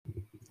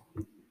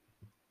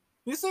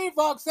You see,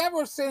 folks,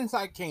 ever since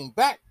I came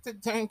back to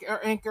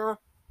Anchor,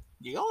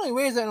 the only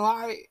reason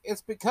why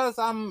is because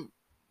I'm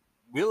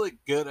really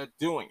good at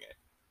doing it.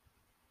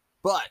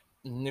 But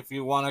if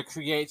you want to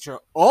create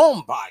your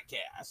own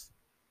podcast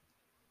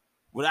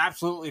with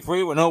absolutely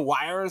free, with no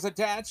wires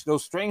attached, no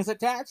strings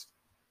attached,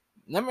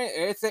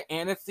 the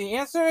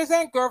answer is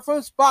Anchor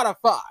from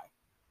Spotify.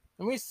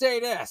 Let me say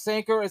this: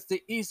 Anchor is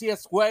the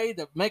easiest way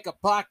to make a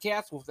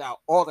podcast without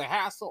all the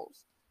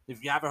hassles.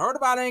 If you haven't heard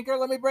about Anchor,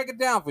 let me break it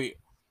down for you.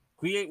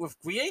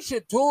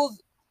 Creation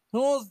tools,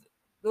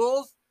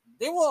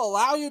 they will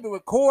allow you to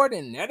record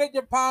and edit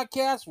your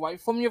podcast right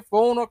from your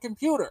phone or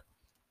computer.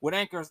 With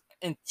Anchor's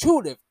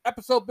intuitive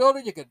episode builder,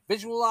 you can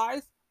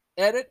visualize,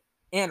 edit,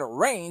 and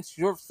arrange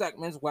your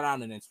segments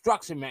without an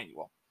instruction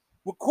manual.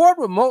 Record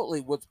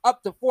remotely with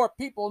up to 4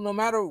 people no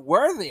matter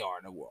where they are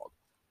in the world.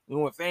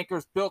 And with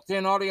Anchor's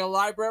built-in audio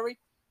library,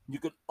 you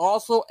can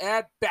also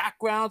add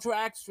background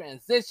tracks,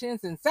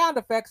 transitions, and sound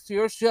effects to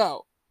your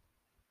show.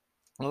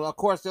 And of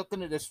course, looking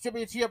to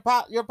distribute to your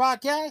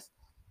podcast?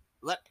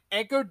 Let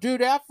Anchor do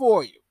that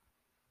for you.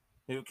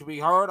 It can be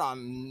heard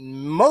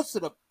on most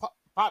of the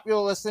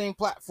popular listening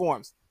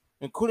platforms,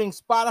 including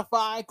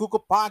Spotify,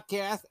 Google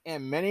Podcasts,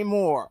 and many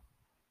more.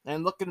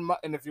 And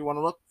if you want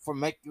to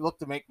look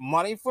to make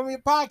money from your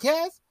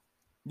podcast,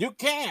 you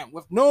can,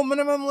 with no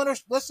minimum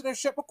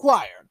listenership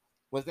required.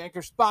 With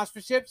Anchor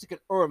sponsorships, you can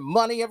earn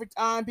money every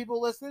time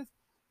people listen,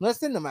 no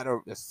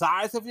matter the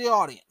size of the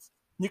audience.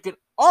 You can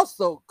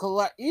also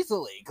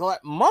easily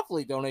collect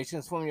monthly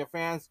donations from your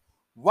fans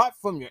right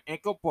from your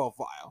Anchor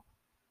profile.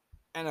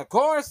 And of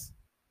course,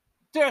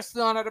 they're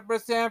still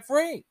 100%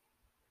 free.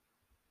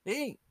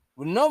 See,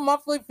 with no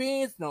monthly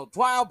fees, no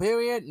trial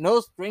period,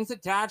 no strings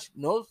attached,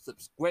 no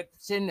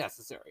subscription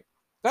necessary.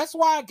 That's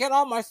why I get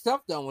all my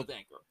stuff done with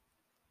Anchor.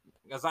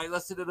 Because I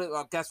listen to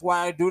it. That's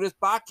why I do this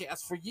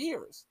podcast for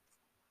years.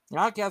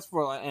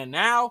 And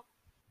now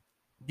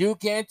you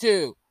can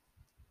too.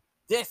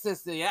 This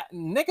is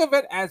think of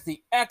it as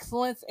the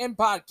excellence in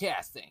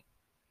podcasting.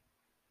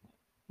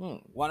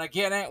 Want to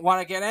get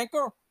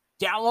Anchor?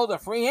 Download the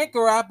free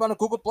Anchor app on the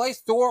Google Play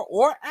Store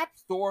or App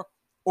Store,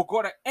 or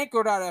go to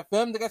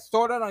Anchor.fm to get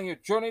started on your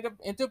journey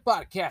into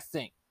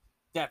podcasting.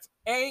 That's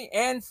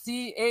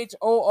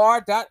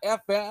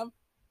ANCHOR.fm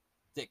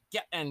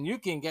and you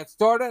can get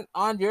started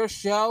on your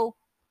show.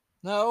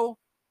 No,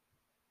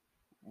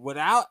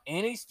 without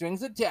any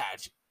strings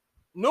attached.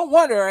 No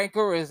wonder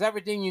Anchor is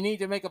everything you need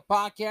to make a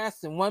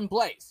podcast in one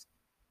place.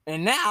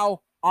 And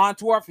now, on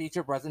to our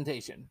feature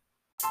presentation.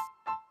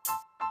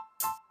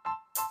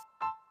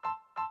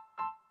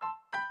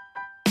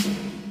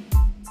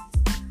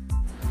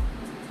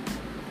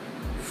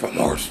 From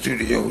our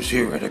studios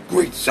here at the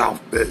Great South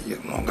Bay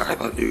in Long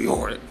Island, New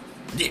York,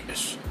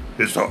 this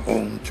is the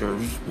Home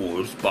Turf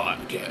Sports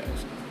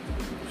Podcast.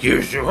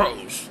 Here's your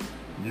host,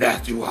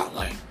 Matthew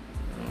Holly.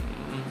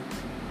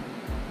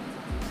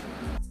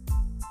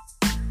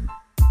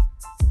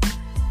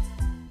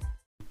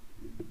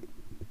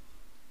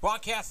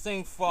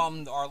 Broadcasting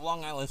from our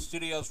Long Island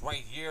studios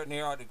right here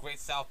near the Great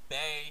South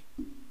Bay.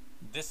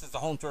 This is the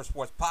Home Turf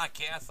Sports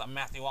Podcast. I'm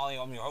Matthew Holly.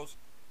 I'm your host.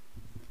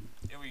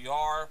 Here we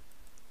are,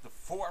 the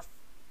 4th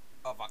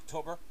of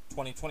October,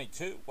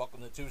 2022.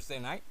 Welcome to Tuesday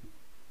night.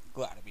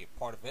 Glad to be a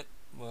part of it.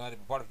 Glad to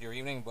be part of your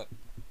evening, but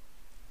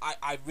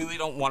I really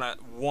don't want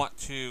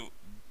to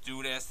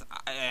do this,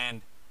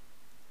 and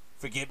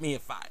forgive me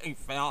if I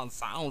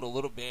sound a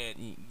little bit,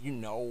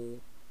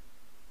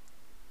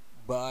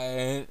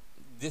 but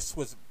this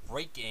was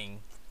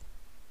breaking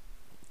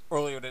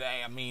earlier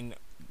today. And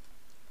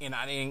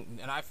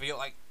I feel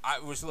like I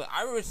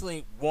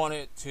originally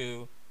wanted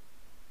to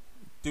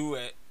do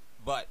it,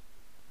 but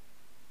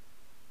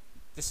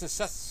this is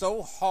just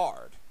so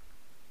hard.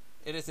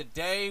 It is a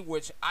day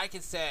which I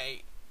can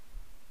say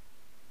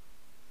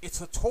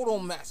it's a total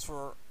mess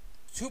for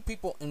 2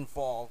 people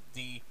involved.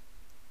 The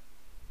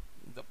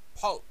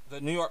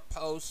New York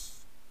Post,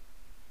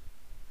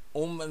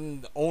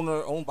 owned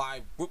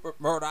by Rupert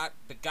Murdoch,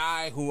 the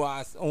guy who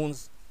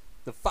owns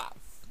the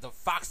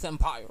Fox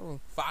Empire,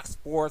 Fox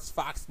Sports,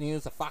 Fox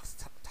News, the Fox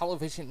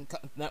Television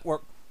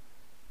Network,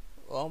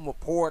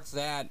 reports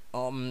that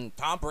Tom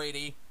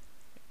Brady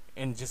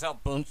and Giselle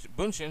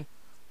Bündchen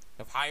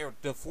have hired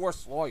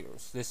divorce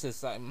lawyers. This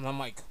is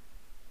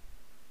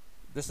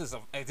this is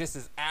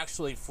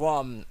actually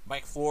from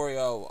Mike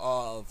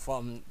Florio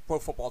from Pro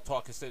Football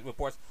Talk. It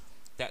reports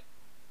that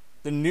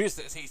the news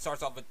that he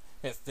starts off with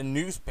is the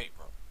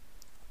newspaper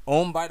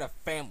owned by the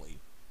family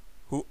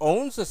who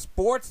owns a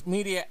sports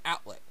media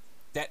outlet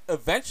that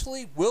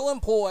eventually will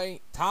employ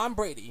Tom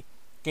Brady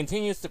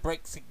continues to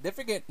break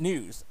significant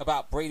news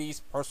about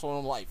Brady's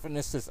personal life. And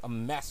this is a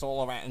mess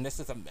all around. And this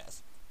is a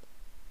mess.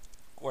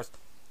 Of course,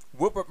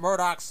 Rupert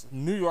Murdoch's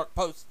New York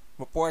Post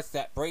reports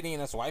that Brady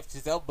and his wife,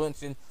 Gisele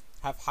Bündchen,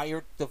 have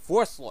hired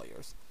divorce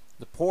lawyers.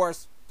 The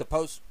Post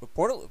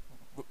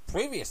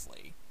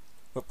previously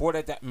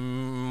reported that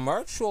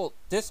marital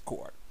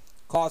discord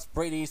caused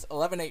Brady's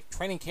 11-8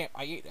 training camp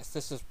hiatus.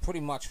 This is pretty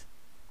much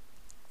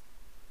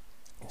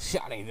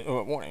shocking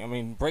warning. I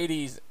mean,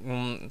 Brady's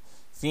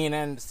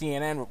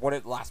CNN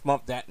reported last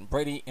month that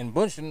Brady and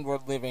Bündchen were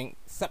living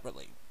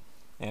separately,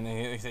 and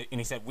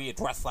he said we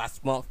addressed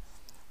last month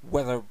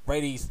whether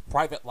Brady's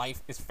private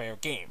life is fair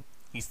game.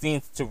 He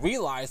seems to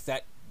realize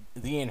that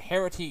the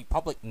inherently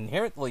public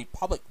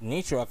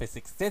nature of his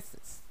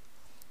existence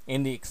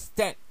and the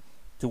extent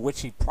to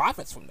which he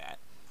profits from that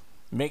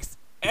makes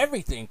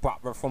everything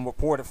proper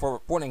for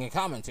reporting and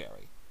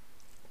commentary.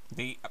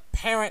 The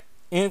apparent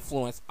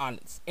influence on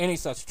any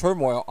such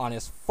turmoil on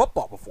his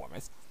football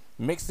performance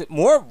makes it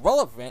more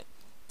relevant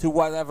to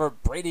whatever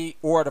Brady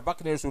or the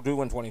Buccaneers will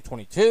do in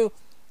 2022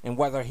 and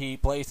whether he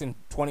plays in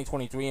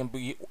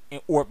 2023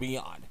 or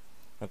beyond.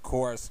 Of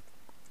course,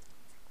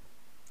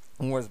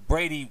 whereas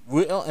Brady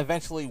will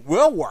eventually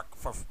work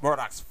for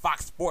Murdoch's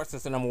Fox Sports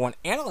as the #1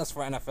 analyst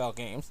for NFL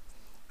games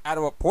at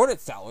a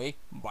reported salary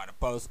by the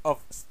Post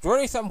of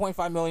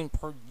 $37.5 million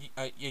per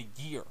a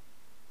year.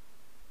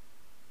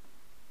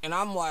 And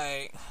I'm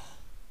like,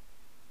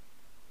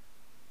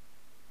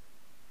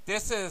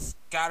 this has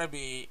got to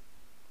be.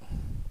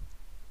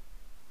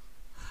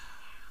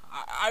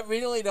 I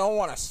really don't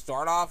want to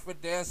start off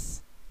with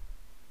this.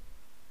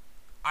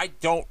 I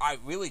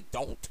really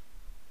don't.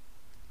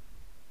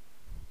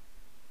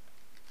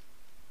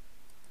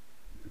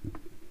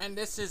 And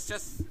this is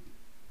just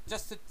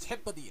the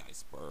tip of the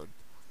iceberg.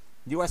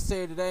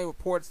 USA Today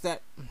reports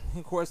that,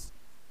 of course,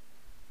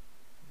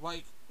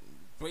 like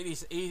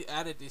Brady's agent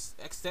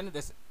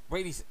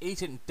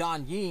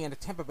Don Yee and the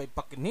Tampa Bay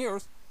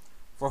Buccaneers,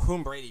 for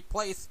whom Brady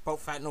plays,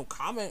 both had no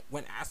comment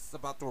when asked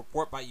about the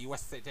report by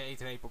USA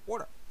Today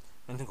reporter.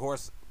 And of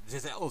course,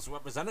 Gisele's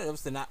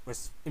representatives did not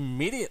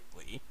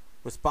immediately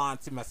respond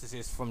to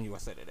messages from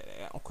USA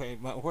Today. Okay,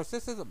 but of course,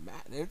 this is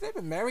they've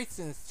been married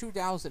since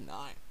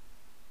 2009.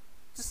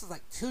 This is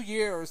like 2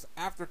 years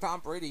after Tom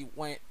Brady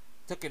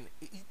took an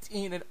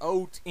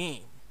 18-0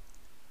 team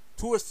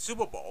to a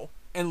Super Bowl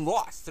and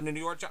lost to the New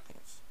York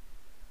Giants.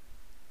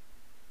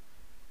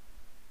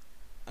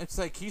 It's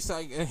like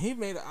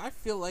I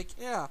feel like,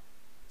 yeah,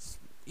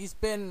 he's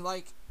been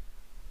like,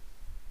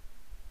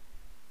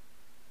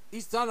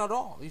 he's done it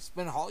all. He's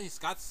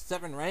got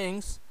 7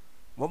 rings.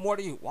 What more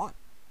do you want?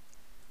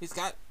 He's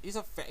trying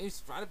so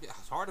hard to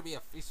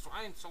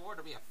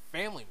be a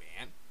family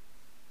man.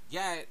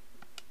 Yet,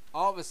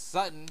 all of a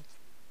sudden,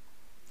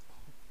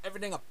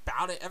 everything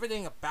about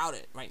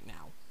it right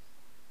now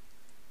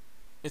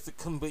is a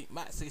complete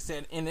mess. He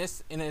said when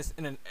asked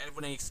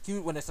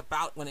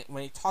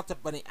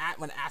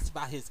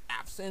about his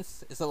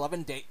absence, his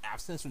 11-day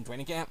absence from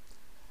training camp,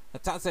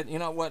 Tom said, you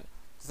know what?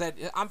 He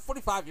said, I'm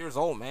 45 years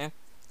old, man.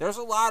 There's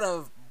a lot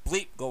of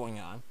bleep going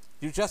on.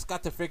 You just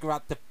got to figure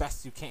out the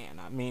best you can.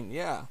 I mean,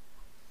 yeah.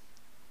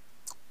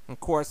 Of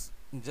course,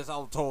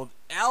 Giselle told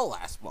Elle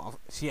last month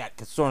she had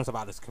concerns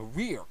about his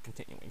career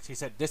continuing. She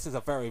said, this is a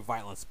very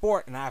violent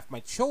sport, and I have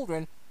my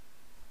children,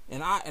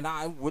 and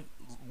I would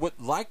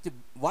like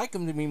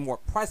him to be more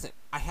present.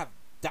 I have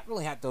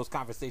definitely had those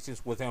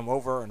conversations with him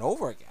over and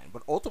over again,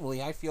 but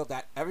ultimately I feel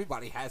that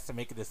everybody has to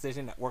make a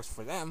decision that works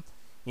for them.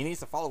 He needs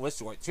to follow his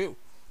joy too.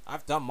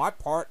 I've done my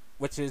part,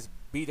 which is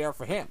be there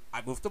for him.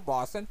 I moved to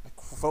Boston,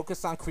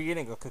 focused on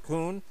creating a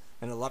cocoon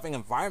and a loving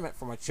environment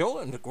for my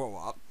children to grow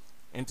up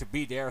and to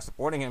be there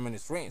supporting him in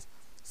his dreams.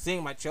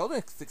 Seeing my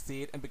children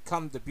succeed and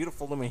become the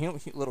beautiful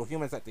little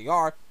humans that they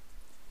are,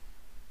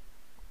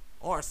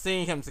 or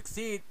seeing him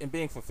succeed and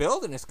being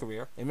fulfilled in his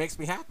career, it makes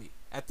me happy.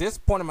 At this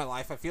point in my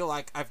life, I feel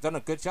like I've done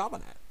a good job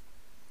on that.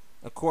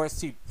 Of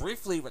course, he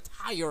briefly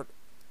retired,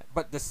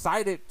 but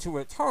decided to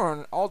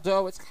return,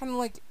 although it's kind of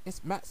like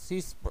it's mess.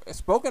 He's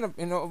spoken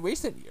in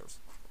recent years,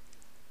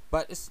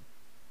 but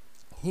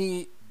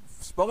he's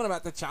spoken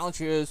about the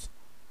challenges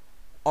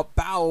of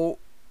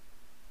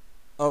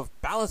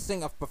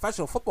balancing a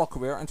professional football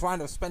career and trying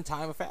to spend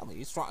time with family.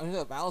 He's trying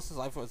to balance his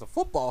life as a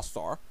football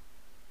star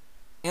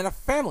and a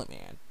family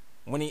man.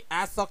 When he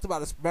talked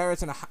about his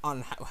marriage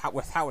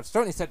with Howard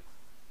Stern, he said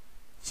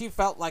she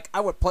felt like I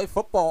would play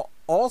football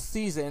all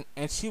season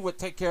and she would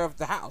take care of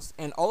the house.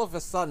 And all of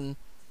a sudden,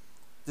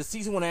 the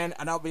season would end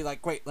and I'll be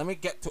like, great, let me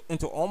get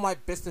into all my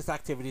business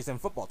activities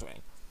and football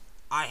training.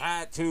 I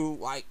had to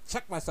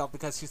check myself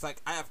because she's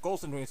like, I have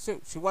goals and dreams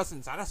too. She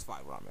wasn't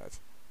satisfied with our marriage.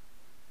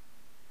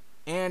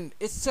 And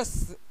it's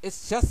just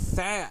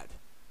sad.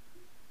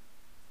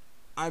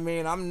 I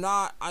mean, I am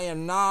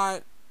not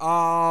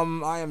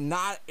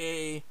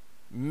a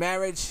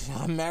marriage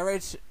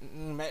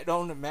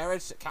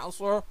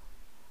counselor.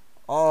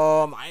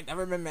 I ain't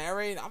never been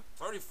married. I'm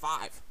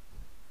 35.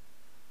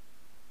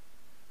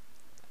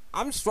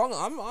 I'm struggling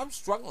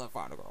to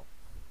find a girl.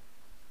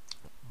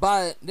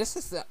 But this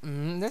is a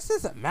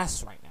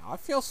mess right now. I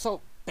feel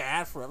so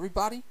bad for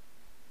everybody.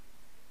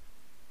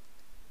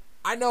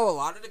 I know a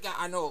lot of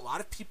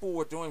people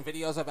were doing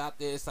videos about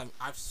this.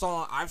 I've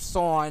saw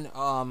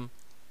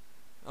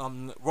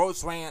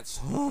Rose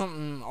Rants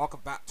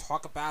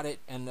talk about it,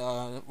 and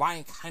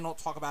Ryan Kynal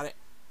talk about it.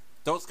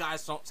 Those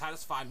guys don't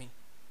satisfy me.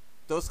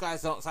 Those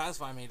guys,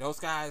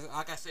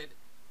 like I said,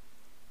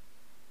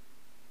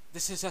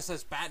 this is just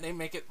as bad. They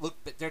make it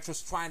look that they're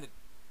just trying to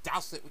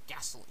douse it with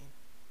gasoline.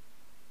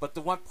 But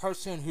the one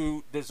person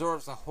who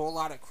deserves a whole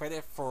lot of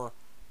credit for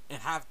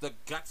and have the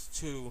guts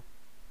to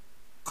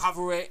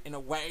cover it in a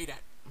way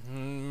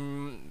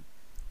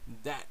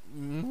that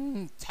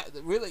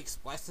really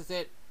expresses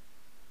it,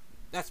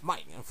 that's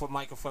Mike. And for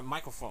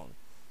microphone,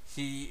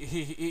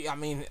 he I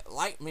mean,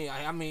 like me,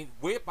 I mean,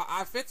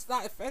 if it's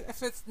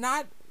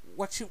not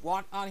what you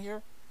want on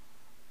here,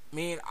 I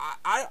mean,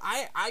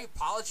 I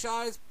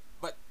apologize,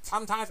 but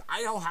sometimes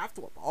I don't have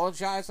to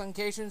apologize on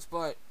occasions.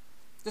 But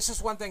this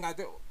is one thing I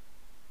do.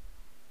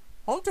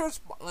 Home turf,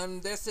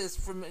 and this is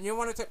from, you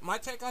want to take my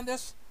take on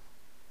this?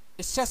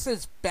 It's just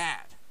as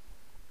bad.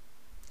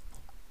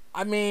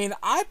 I mean,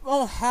 I'm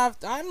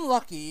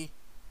lucky.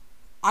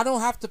 I don't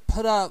have to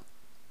put up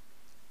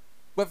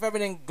with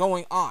everything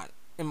going on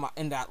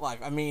in that life.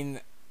 I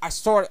mean,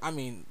 let's look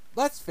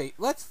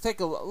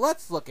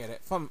at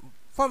it from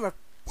a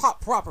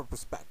proper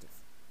perspective.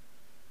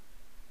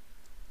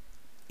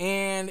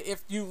 And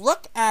if you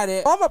look at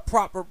it from a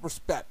proper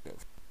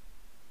perspective,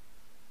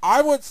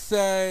 I would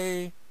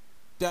say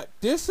that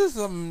this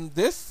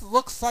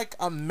looks like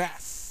a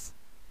mess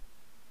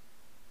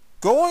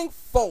going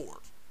forward.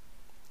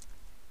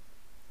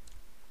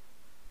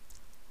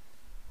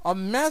 A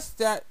mess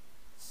that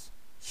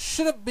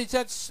should have been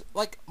just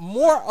like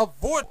more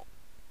avoidable.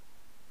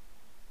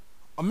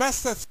 A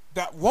mess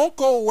that won't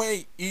go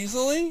away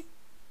easily,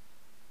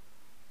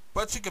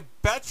 but you can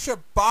bet your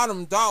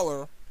bottom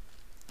dollar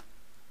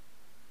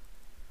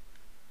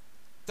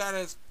that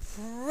is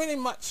pretty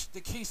much the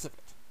case of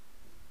it.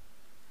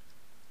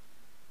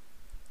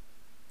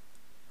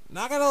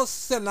 Not gonna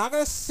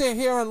sit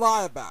here and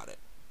lie about it.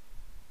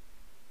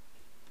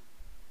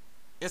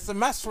 It's a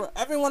mess for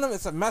everyone.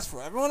 It's a mess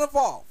for everyone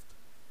involved.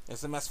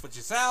 It's a mess for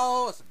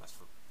Giselle. It's a mess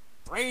for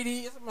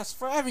Brady. It's a mess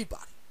for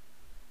everybody,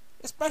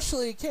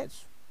 especially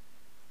kids.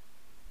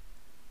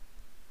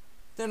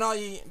 Then all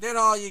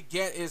you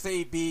get is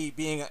AB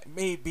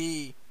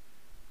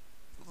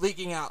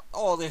leaking out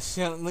all this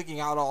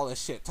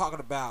shit, talking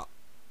about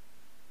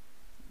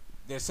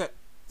this,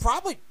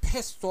 probably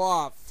pissed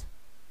off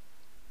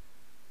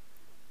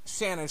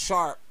Shannon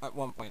Sharp at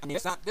one point. I mean,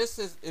 it's not. This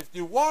is, if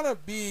you want to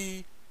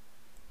be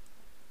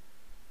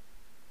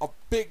a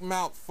big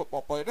mouth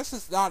football player, this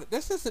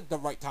isn't the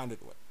right time to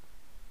do it.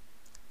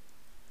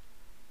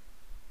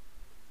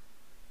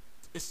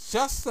 It's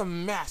just a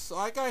mess.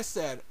 Like I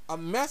said, a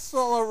mess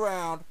all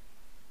around.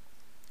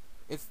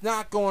 It's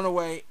not going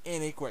away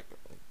any quicker.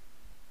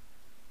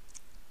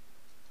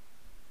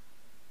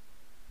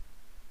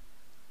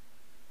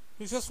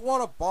 He just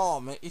want a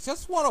ball, man. He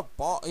just want a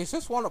ball. He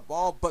just want a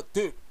ball. But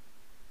dude,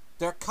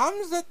 there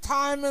comes a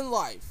time in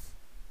life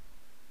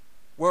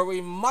where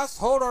we must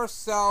hold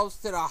ourselves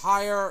to the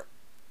higher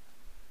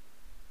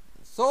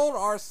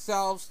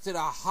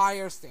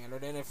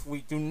standard. And if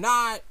we do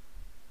not,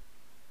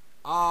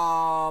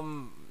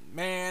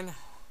 man,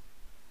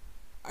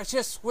 I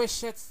just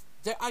wish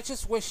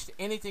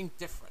anything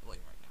differently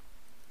right now.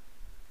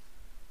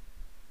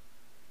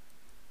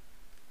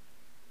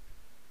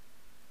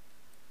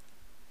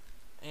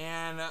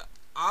 And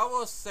I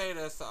will say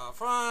this up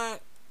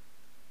front.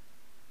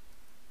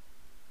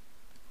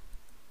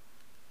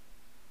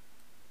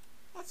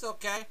 That's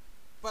okay,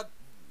 but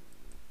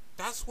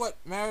that's what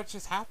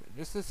marriages happen.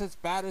 This is as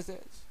bad as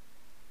it is.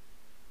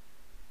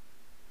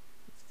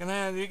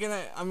 I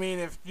mean,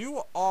 if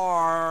you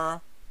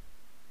are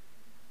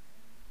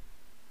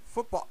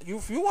football,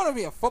 if you want to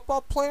be a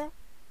football player,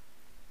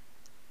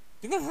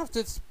 you're gonna have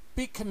to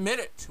be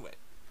committed to it.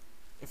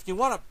 If you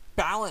want to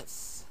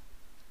balance,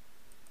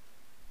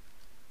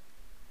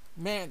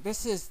 man,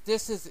 this is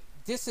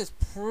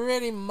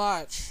pretty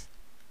much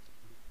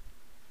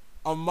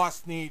a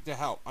must need to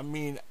help. I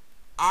mean,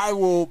 I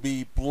will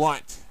be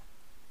blunt.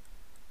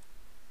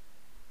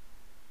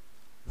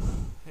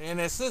 And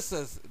this is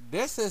as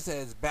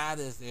bad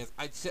as this.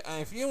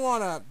 If you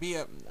want to be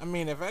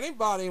if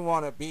anybody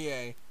want to be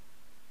a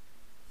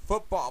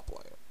football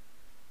player,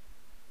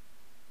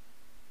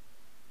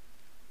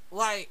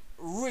 like,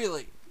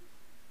 really,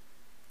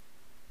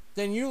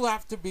 then you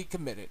have to be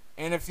committed.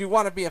 And if you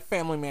want to be a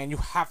family man, you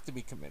have to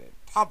be committed.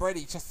 Tom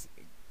Brady just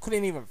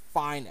couldn't even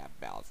find that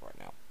balance right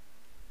now.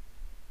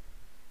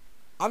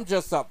 I'm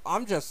just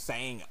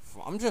saying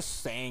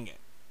it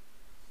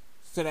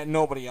so that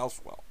nobody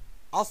else will.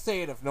 I'll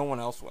say it if no one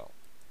else will.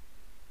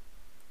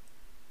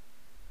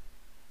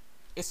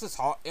 It's just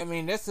hard. I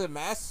mean, this is a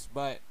mess,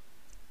 but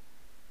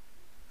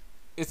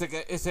is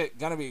it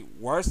gonna be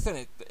worse than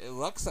it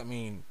looks? I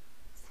mean,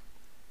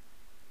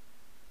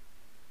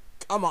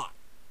 come on.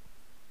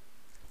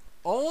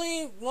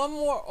 Only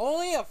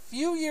a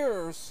few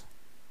years,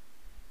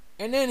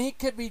 and then he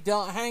could be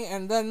done. Few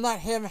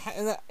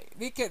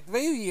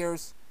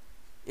years,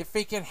 if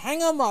he can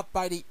hang him up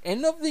by the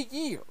end of the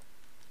year,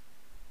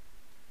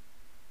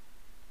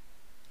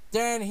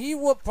 then he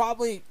will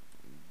probably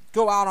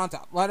go out on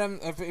top. Let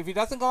him. If he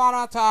doesn't go out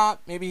on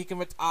top, maybe he can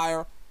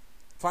retire,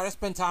 try to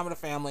spend time with the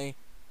family,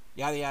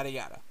 yada yada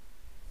yada.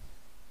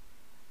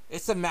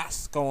 It's a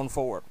mess going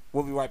forward.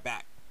 We'll be right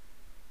back.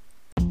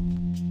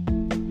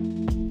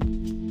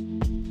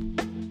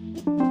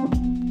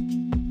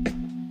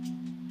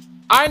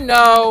 I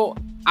know,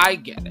 I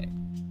get it.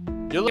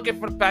 You're looking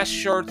for the best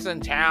shirts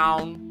in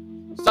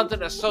town, something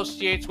that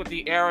associates with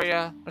the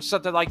area, or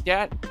something like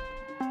that.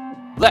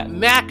 Let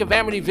Mac of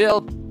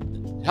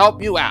Amityville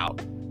help you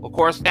out. Of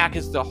course, Mac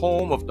is the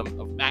home of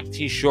Mac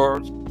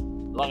t-shirts,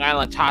 Long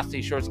Island Tots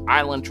t-shirts,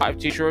 Island Tribe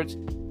t-shirts,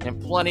 and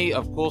plenty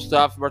of cool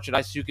stuff,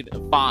 merchandise you can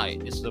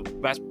find. It's the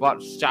best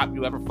shop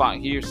you ever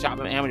find here, shop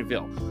in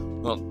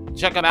Amityville. Well,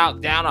 check them out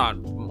down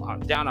on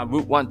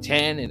Route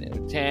 110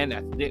 and 10,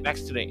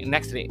 next to the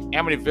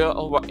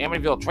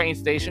Amityville train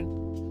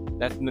station.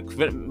 That's minutes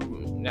from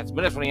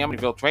the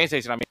Amityville train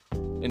station. I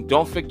mean, and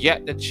don't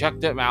forget to check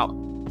them out.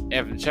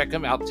 Check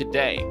them out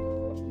today.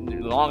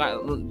 Long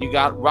Island, you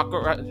got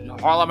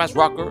Harlem has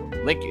Rucker,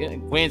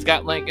 Lincoln, Queens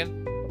got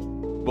Lincoln,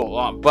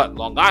 but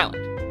Long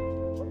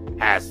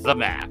Island has the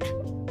Mac.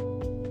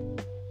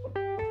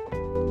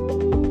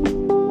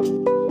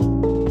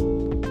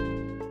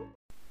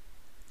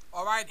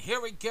 All right,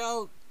 here we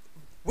go.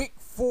 Week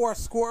 4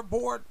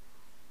 scoreboard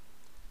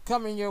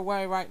coming your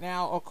way right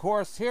now. Of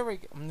course,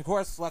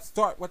 let's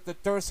start with the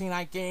Thursday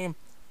night game.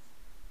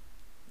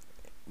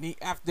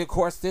 Of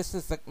course, this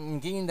is the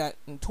game that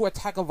Tua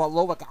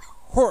Tagovailoa got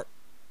hurt.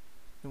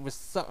 It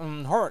was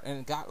hurt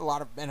and got a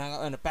lot of and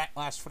a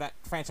backlash for that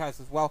franchise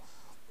as well.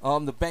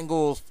 The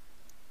Bengals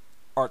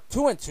are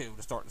 2-2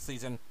 to start the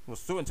season. It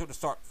was 2-2 to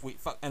start week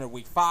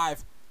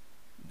 5.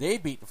 They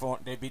beat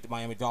the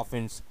Miami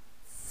Dolphins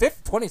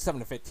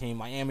 27-15.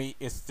 Miami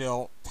is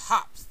still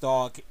top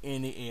dog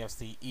in the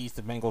AFC East.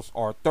 The Bengals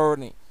are third in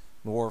the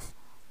North.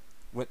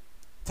 With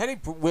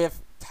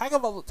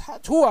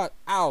Tua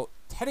out,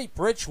 Teddy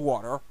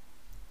Bridgewater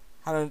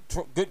had a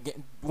good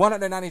game,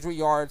 193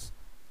 yards,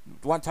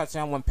 1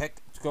 touchdown, 1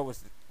 pick to go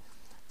with it.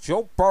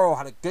 Joe Burrow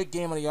had a good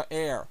game in the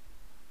air,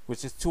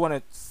 which is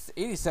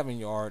 287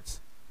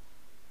 yards.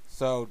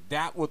 So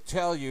that will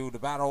tell you the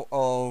battle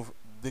of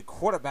the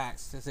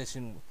quarterback's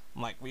position.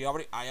 I've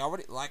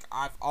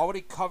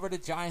already covered the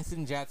Giants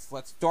and Jets.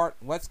 Let's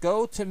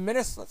go to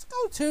Minnesota. Let's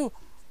go to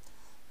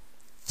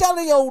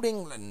jolly old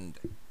England.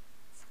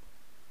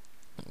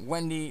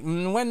 When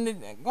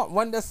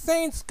the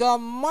Saints go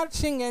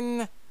marching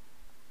in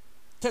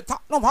to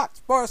Tottenham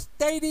Hotspur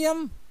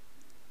Stadium,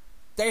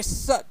 they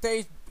suffered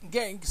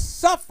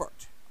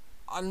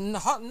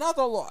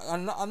another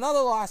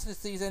loss this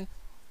season.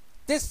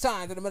 This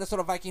time to the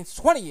Minnesota Vikings,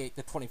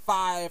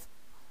 28-25,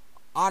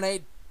 on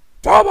a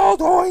double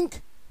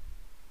doink.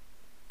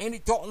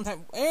 Andy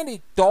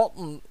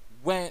Dalton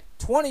went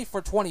 20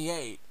 for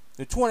 28,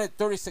 to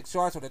 236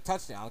 yards with a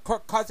touchdown.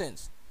 Kirk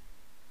Cousins,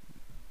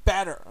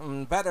 better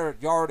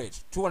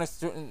yardage,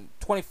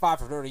 225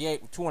 for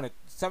 38 with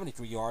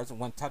 273 yards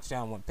and 1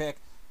 touchdown, 1 pick.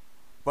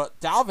 But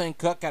Dalvin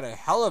Cook had a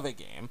hell of a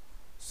game,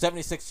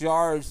 76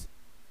 yards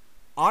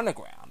on the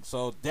ground.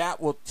 So that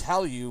will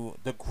tell you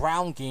the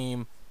ground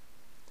game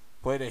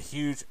played a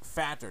huge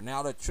factor.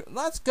 Now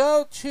let's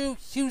go to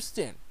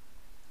Houston,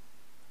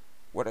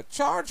 where the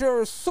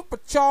Chargers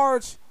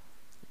supercharged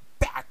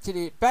back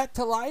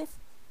to life.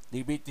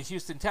 They beat the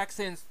Houston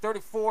Texans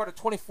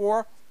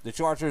 34-24. The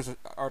Chargers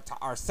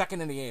are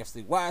second in the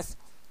AFC West.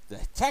 The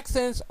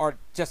Texans are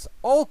just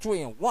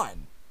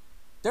 0-3-1.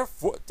 They're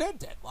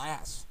dead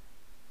last.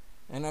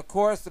 And of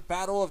course, the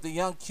battle of the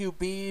young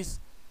QBs.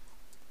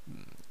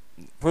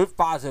 Proof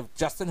positive.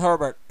 Justin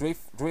Herbert,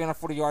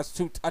 340 yards,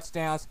 2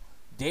 touchdowns.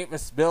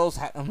 Davis Mills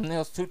had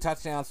 2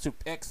 touchdowns, 2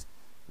 picks.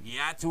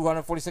 Yeah,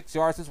 246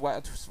 yards as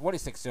well,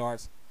 46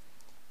 yards.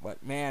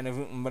 But man,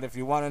 if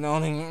you want to know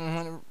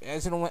the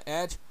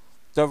edge,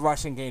 the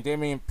rushing game.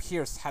 Dameon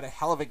Pierce had a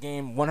hell of a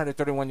game,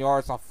 131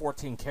 yards off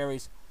 14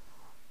 carries.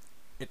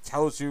 It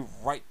tells you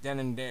right then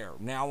and there,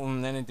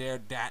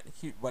 that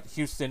what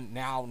Houston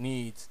now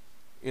needs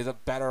is a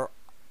better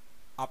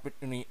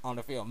opportunity on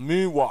the field.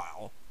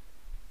 Meanwhile,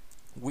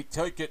 we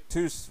take it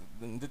to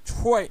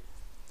Detroit,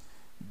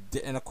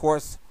 and of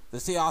course, the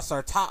Seahawks are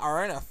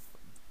in a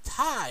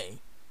tie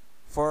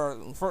for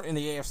in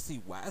the AFC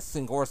West,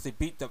 and of course they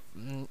beat the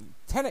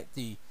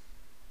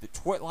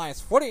Detroit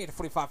Lions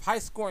 48-45, high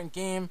scoring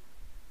game,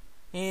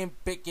 and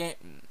big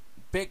game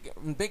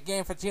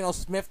for Geno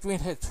Smith,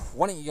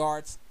 320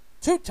 yards,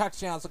 2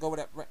 touchdowns to go with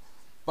that.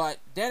 But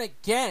then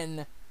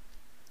again,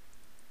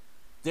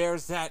 there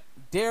is that,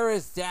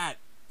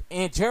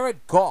 and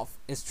Jared Goff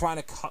is trying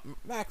to come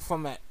back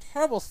from that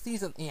terrible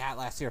season he had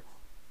last year.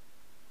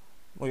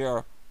 We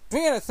are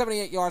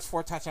 378 yards,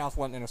 4 touchdowns,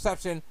 1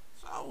 interception.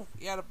 So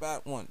he had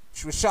about one.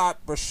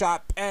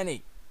 Rashad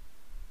Penny.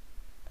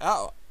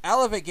 Hell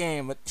of a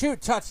game with 2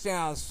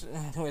 touchdowns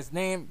to his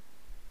name,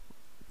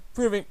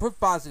 proof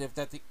positive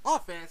that the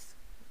offense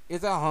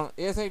is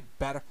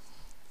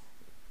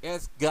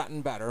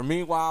gotten better.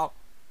 Meanwhile,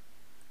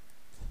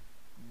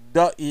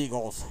 the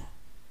Eagles.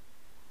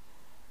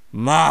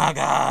 My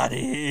God, the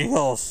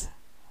Eagles.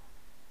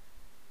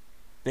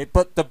 They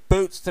put the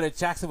boots to the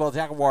Jacksonville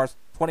Jaguars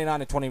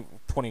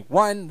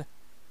 29-21.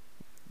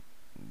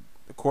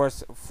 Of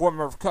course,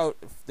 former coach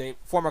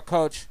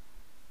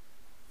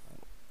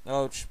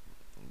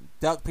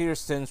Doug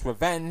Peterson's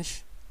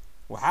revenge.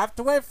 We'll have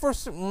to wait for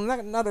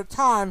another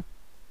time,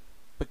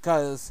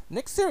 because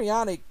Nick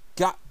Sirianni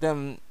got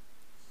them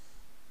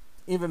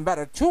even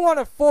better.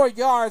 204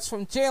 yards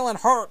from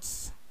Jalen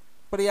Hurts,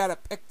 but he had a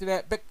pick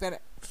that.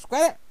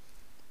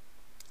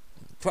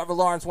 Trevor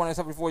Lawrence,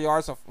 174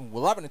 yards, of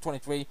 11 to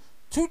 23.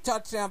 2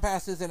 touchdown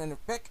passes and a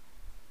pick.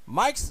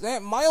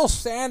 Miles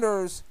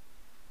Sanders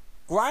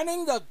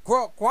grinding the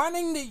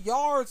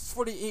yards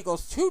for the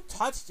Eagles. 2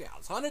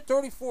 touchdowns,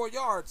 134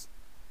 yards.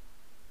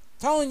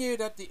 Telling you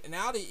that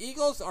now the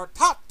Eagles are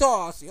top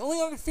dogs, the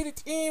only undefeated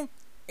team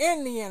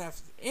in the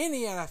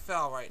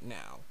NFL right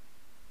now.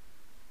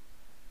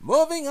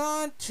 Moving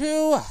on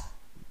to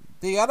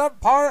the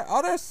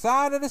other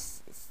side of the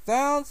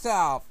down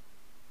south.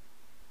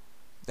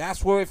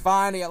 That's where we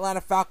find the Atlanta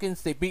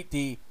Falcons. They beat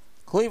the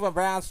Cleveland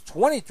Browns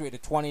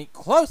 23-20,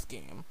 close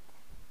game.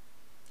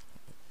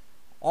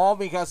 All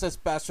because of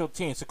special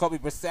teams. Jacoby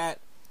Brissett,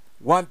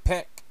 1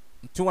 pick,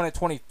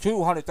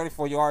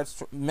 234 yards,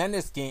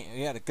 tremendous game.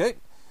 He had a good,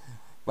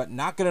 but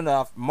not good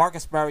enough.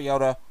 Marcus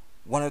Mariota,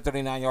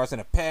 139 yards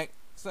and a pick.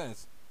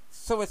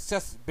 So it's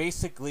just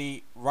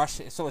basically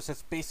So it's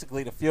just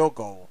basically the field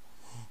goal.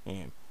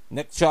 And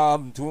Nick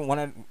Chubb doing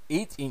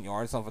 118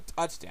 yards off a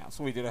touchdown.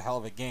 So we did a hell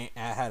of a game.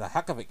 Had a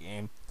heck of a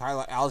game.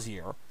 Tyler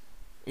Algier,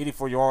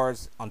 84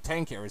 yards on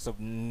 10 carries. So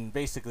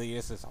basically,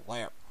 this is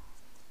hilarious.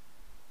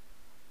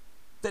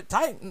 The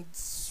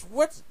Titans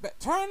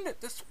turned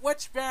the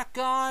switch back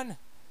on,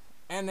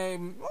 and they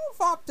move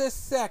off to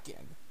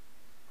second.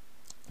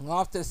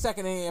 Off to the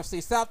second in the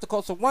AFC South. The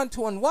Colts are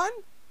 1-2-1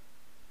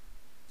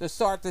 to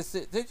start this.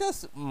 They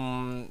just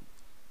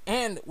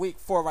end week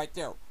 4 right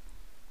there.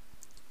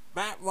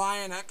 Matt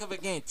Ryan, heck of a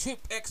game. 2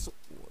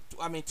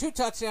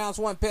 touchdowns,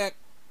 1 pick.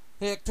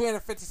 He had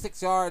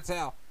 356 yards.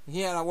 Hell, he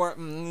had a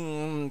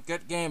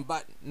good game,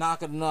 but not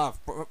good enough.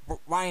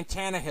 Ryan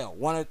Tannehill,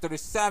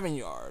 137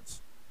 yards,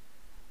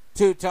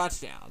 2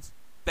 touchdowns.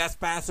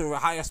 Best passer,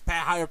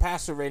 higher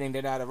passer rating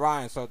than that of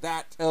Ryan. So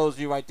that tells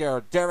you right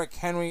there. Derrick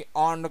Henry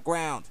on the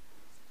ground,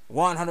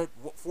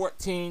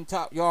 114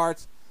 top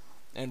yards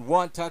and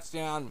 1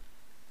 touchdown.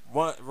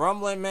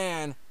 Rumbling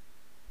man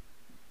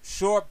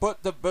sure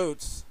put the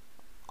boots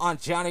on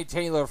Johnny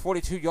Taylor,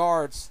 42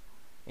 yards.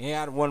 He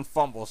had 1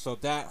 fumble, so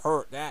that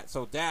hurt. That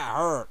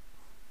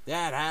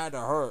had to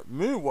hurt.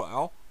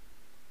 Meanwhile,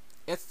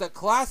 it's the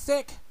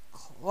classic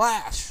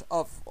clash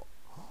of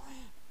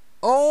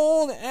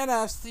old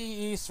NFC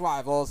East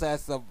rivals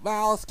as the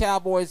Dallas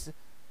Cowboys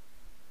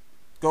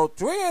go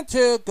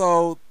 3-2,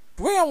 go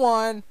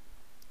 3-1,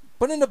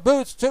 putting the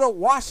boots to the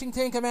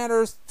Washington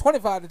Commanders,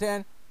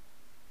 25-10.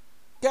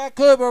 Give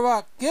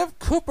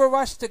Cooper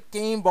Rush the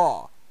game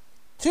ball.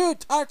 2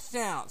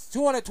 touchdowns,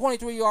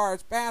 223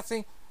 yards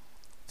passing.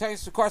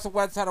 Carson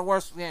Wentz had a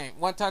worse game.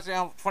 1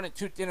 touchdown,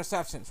 22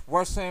 interceptions.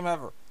 Worst game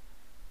ever.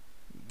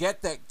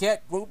 Get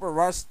Cooper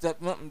Rush,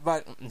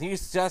 but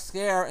he's just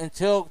there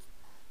until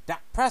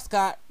Dak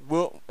Prescott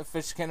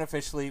can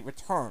officially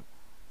return.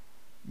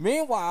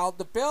 Meanwhile,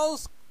 the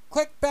Bills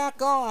click back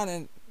on,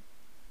 and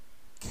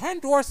Ken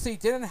Dorsey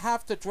didn't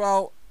have to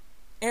throw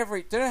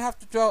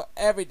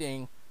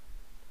everything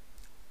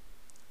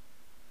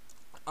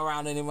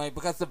around anyway,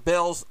 because the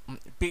Bills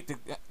beat the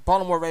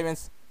Baltimore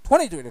Ravens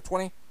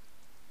 23-20.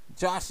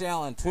 Josh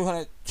Allen,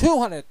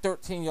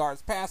 213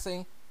 yards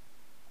passing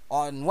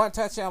on 1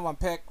 touchdown, 1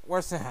 pick.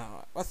 What's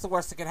the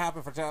worst that can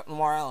happen for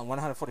Lamar Allen?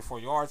 144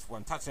 yards,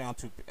 1 touchdown,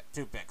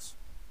 2 picks.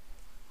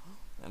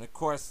 And of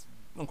course,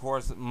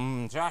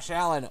 Josh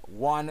Allen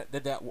won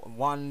the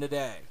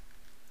day.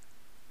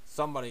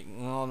 Somebody,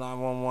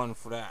 911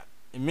 for that.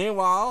 And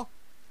meanwhile,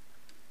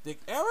 the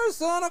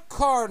Arizona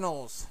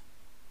Cardinals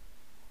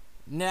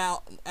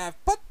now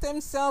have put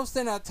themselves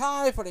in a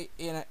tie for the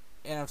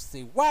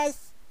NFC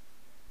West.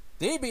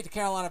 They beat the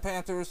Carolina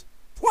Panthers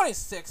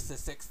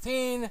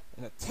 26-16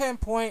 in a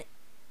 10-point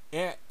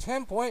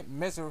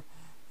misery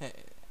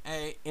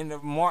in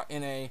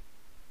the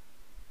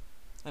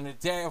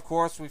day. Of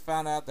course, we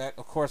found out that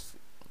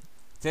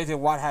J.J.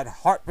 Watt had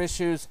heart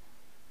issues.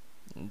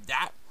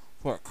 That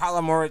for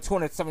Kyler Murray,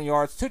 207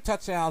 yards, 2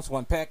 touchdowns,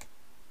 1 pick.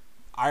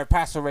 Higher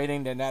passer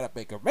rating than that of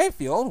Baker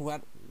Mayfield, who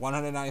had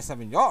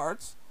 197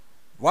 yards,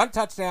 1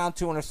 touchdown,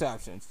 2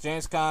 interceptions.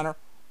 James Conner,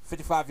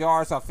 55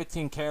 yards on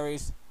 15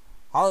 carries.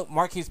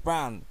 Marquise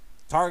Brown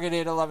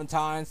targeted 11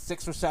 times,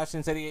 6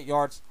 receptions, 88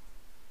 yards.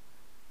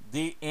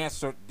 The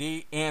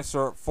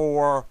answer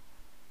for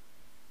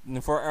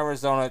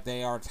Arizona,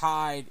 they are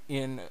tied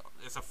in.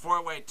 It's a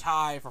 4-way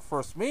tie for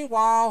first.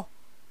 Meanwhile,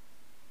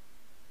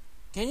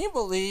 can you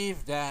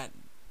believe that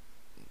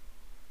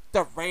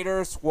the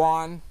Raiders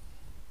won,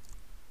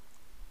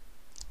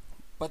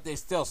 but they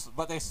still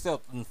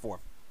in 4th.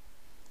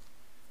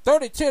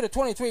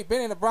 32-23,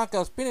 beating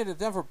the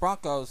Denver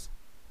Broncos.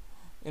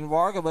 In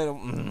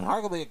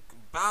arguably a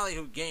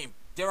ballyhoo game.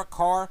 Derek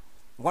Carr,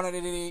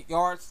 188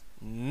 yards.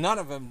 None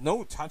of them,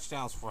 no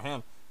touchdowns for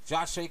him.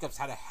 Josh Jacobs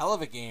had a hell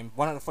of a game.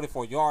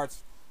 144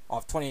 yards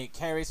off 28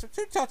 carries. So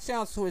 2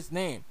 touchdowns to his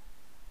name.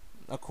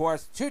 Of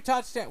course, 2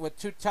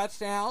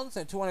 touchdowns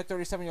and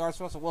 237 yards.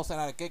 Russell Wilson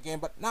had a good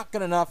game, but not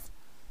good enough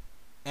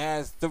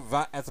as the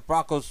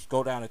Broncos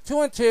go down to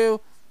 2-2.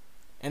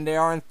 and they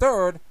are in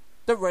third.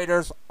 The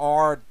Raiders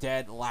are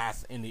dead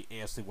last in the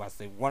AFC West.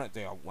 They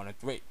are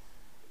 1-3.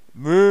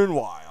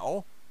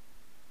 Meanwhile,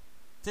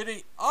 to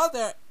the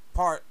other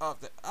part of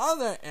the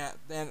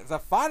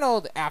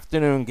final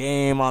afternoon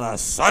game on a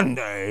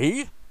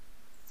Sunday,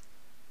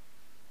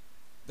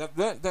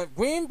 the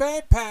Green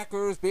Bay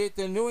Packers beat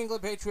the New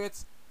England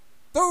Patriots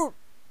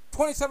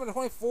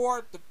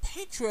 27-24. The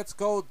Patriots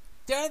go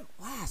dead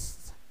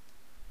last.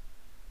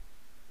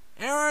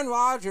 Aaron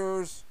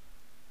Rodgers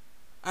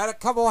had a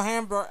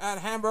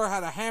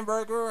had a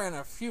hamburger and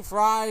a few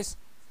fries,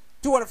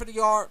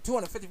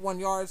 251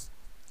 yards,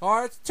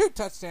 2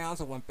 touchdowns,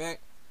 and went back.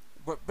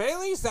 But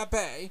Bailey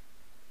Zappi,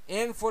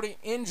 in for the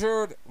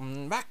injured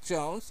Mac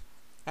Jones,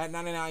 had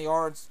 99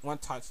 yards, 1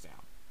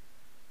 touchdown.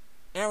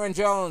 Aaron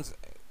Jones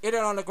hit it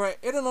on the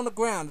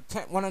ground,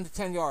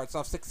 110 yards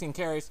off 16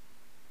 carries.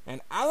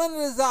 And Allen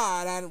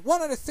Lazard had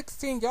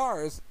 116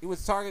 yards. He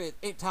was targeted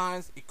 8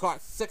 times. He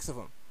caught 6 of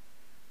them.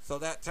 So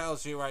that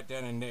tells you right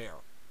then and there.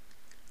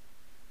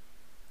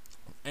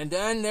 And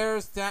then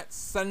there's that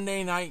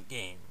Sunday night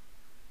game.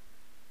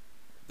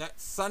 That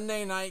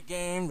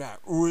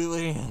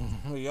really,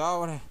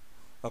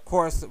 of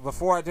course,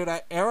 before I do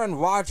that, Aaron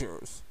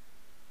Rodgers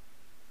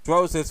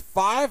throws his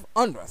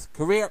 500th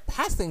career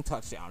passing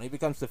touchdown. He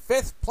becomes the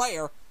 5th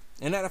player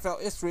in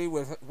NFL history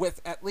with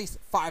at least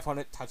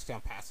 500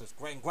 touchdown passes.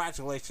 Great,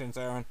 congratulations,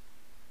 Aaron.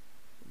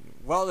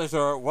 Well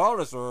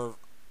deserved.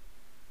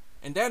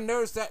 And then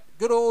there's that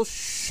good old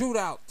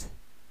shootout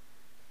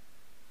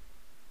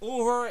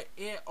over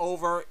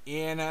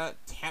in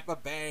Tampa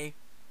Bay.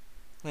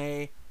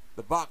 The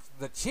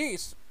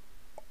Chiefs,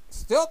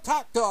 still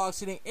top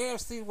dogs in the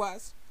AFC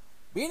West,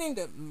 beating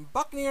the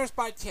Buccaneers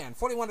by 10,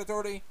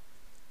 41-30.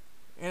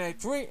 And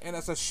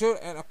it's a shoot.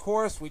 And of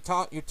course, you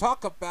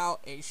talk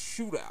about a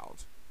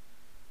shootout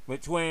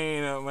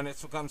between when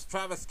it becomes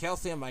Travis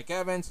Kelce and Mike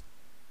Evans.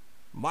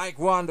 Mike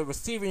won the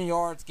receiving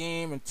yards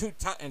game and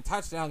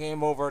touchdown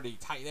game over the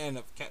tight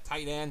end,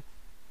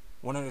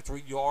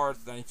 103 yards,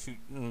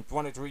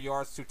 23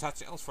 yards, 2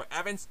 touchdowns for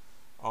Evans.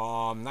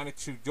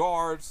 92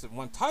 yards and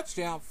 1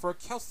 touchdown for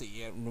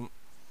Kelce. And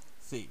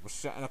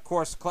of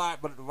course, Clyde,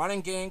 but the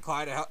running game,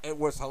 Clyde, it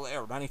was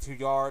hilarious. 92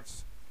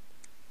 yards,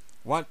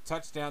 1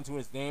 touchdown to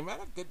his name. Had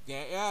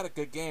a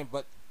good game.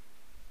 But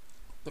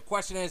the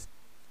question is,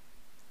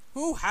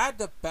 who had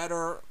the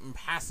better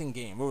passing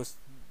game? It was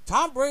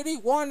Tom Brady.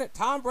 Won the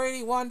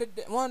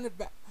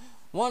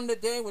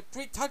day with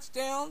 3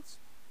 touchdowns,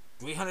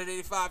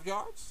 385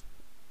 yards,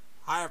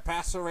 higher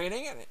passer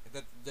rating, and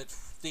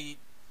the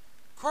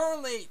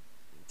currently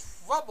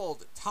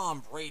troubled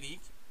Tom Brady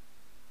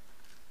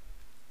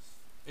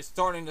is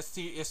starting the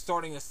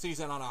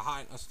season on a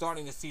high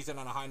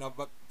note.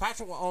 But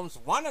Patrick Mahomes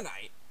won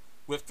tonight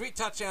with 3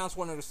 touchdowns,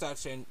 1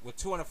 interception, with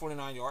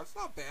 249 yards.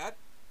 Not bad.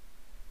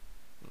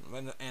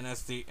 And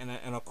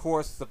of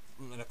course the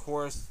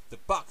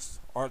Bucks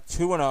are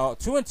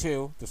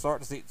 2-2 to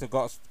start to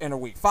go into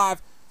Week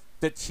 5.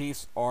 The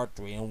Chiefs are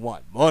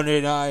 3-1. Monday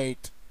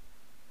night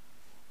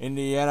in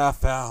the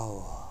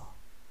NFL.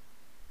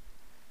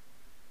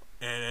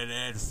 And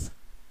it's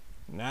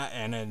not,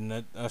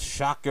 and a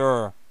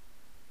shocker.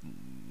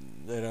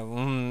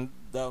 The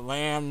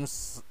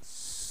Rams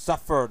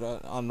suffered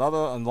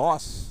another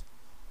loss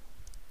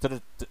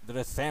to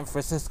the San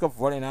Francisco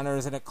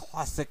 49ers in a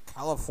classic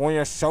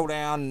California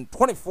showdown,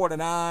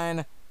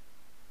 24-9.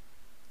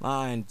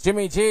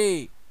 Jimmy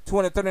G,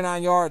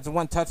 239 yards and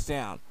 1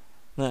 touchdown.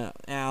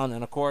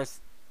 And of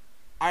course,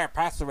 higher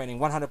passer rating,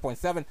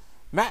 100.7.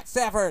 Matt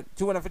Stafford,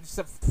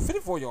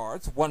 254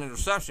 yards, 1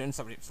 interception,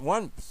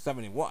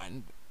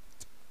 171.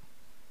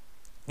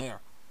 Here,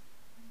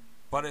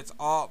 but it's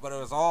all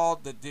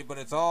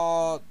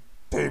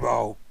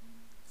Debo.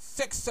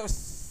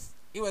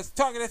 He was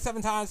targeted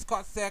 7 times,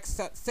 caught 6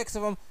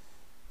 of them.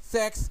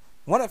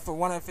 1 for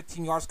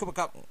 115 yards. Cooper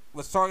Kupp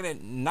was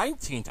targeted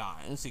 19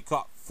 times. He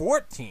caught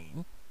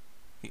 14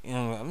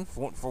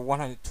 for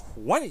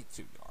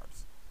 122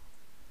 yards.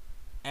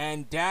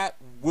 And that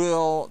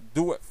will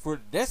do it for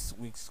this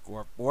week's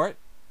scoreboard.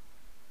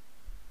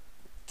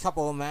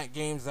 Couple of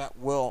games that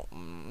will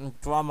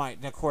draw my.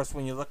 Of course,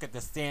 when you look at the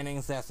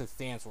standings, as it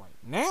stands right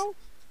now,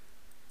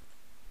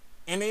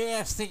 in the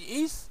AFC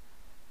East,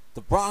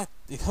 the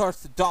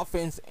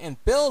Dolphins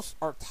and Bills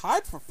are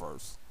tied for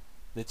first.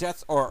 The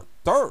Jets are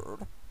third,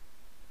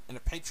 and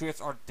the Patriots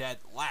are dead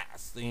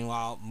last.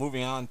 Meanwhile,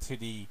 moving on to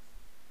the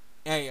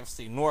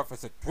AFC North,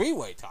 it's a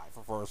 3-way tie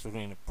for first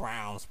between the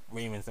Browns,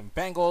 Ravens, and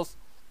Bengals.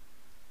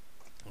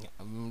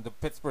 The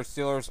Pittsburgh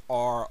Steelers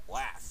are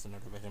last in the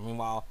division.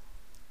 Meanwhile,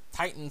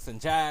 Titans and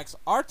Jags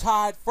are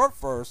tied for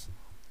first.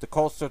 The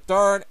Colts are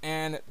third,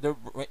 and the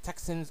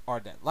Texans are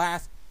dead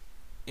last.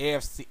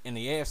 In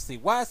the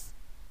AFC West,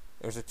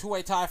 there's a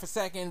 2-way tie for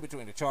second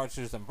between the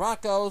Chargers and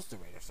Broncos. The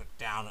Raiders are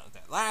down at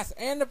dead last,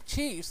 and the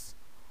Chiefs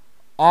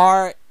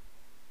are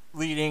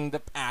leading the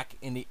pack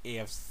in the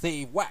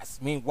AFC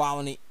West. Meanwhile,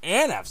 in the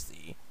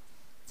NFC,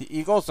 the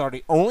Eagles are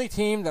the only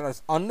team that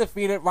is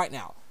undefeated right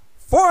now.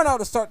 4-0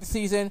 to start the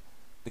season.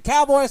 The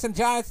Cowboys and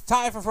Giants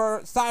tie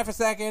for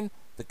second.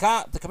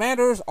 The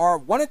Commanders are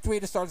 1-3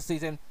 to start the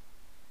season,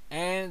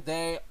 and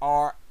they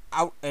are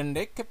out, and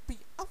they could be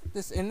out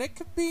this, and they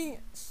could be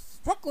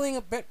struggling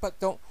a bit, but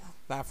don't.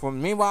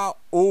 Meanwhile,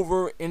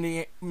 over in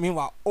the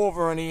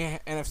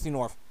NFC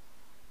North,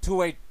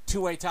 two-way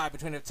tie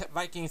between the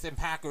Vikings and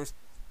Packers.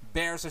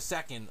 Bears are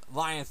second,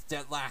 Lions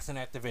dead last in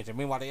that division.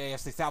 Meanwhile, the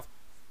AFC South,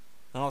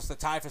 almost the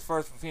tie for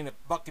first between the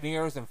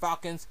Buccaneers and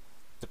Falcons.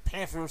 The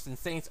Panthers and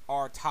Saints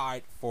are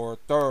tied for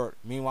third.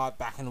 Meanwhile,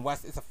 back in the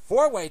West, it's a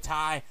four-way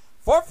tie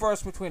for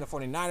first between the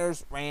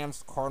 49ers,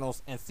 Rams,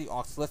 Cardinals, and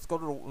Seahawks. Let's go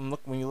to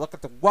look when you look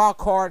at the wild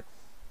card,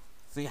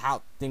 see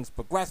how things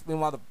progress.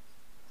 Meanwhile,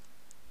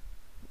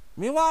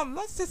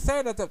 let's just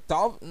say that the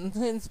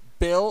Dolphins,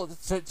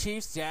 Bills,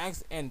 Chiefs,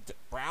 Jags, and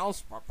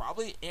Browns are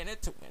probably in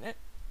it to win it.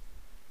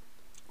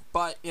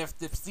 But if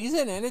the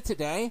season ended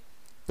today,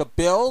 the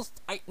Bills,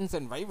 Titans,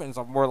 and Ravens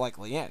are more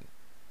likely in.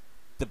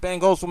 The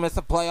Bengals will miss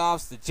the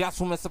playoffs. The Jets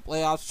will miss the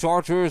playoffs.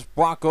 Chargers,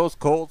 Broncos,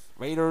 Colts,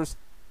 Raiders,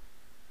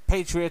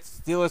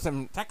 Patriots, Steelers,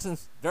 and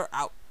Texans, they're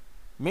out.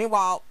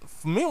 Meanwhile,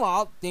 in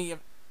the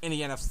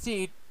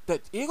NFC,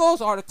 the Eagles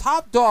are the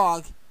top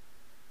dog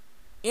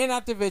in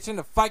that division.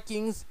 The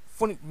Vikings,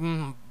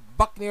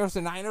 Buccaneers,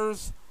 and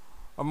Niners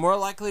are more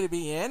likely to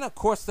be in. Of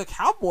course, the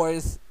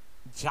Cowboys,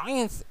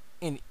 Giants,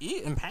 and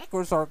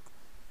Packers are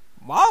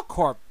wild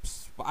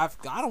cards.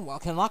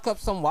 Can lock up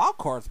some wild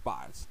card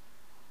spots.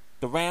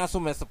 The Rams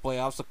will miss the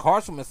playoffs. The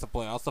Cards will miss the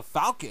playoffs. The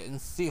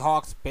Falcons,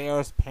 Seahawks,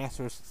 Bears,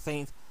 Panthers,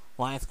 Saints,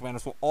 Lions,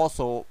 Commanders will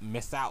also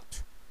miss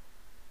out.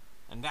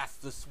 And that's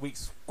this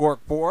week's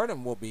scoreboard,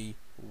 and we'll be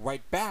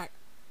right back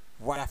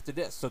right after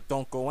this. So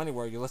don't go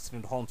anywhere. You're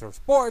listening to Home Turf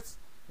Sports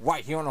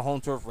right here on the Home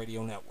Turf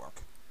Radio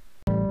Network.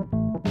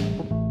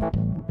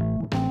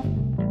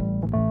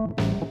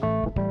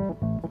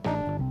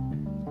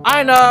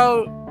 I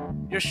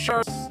know your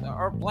shirts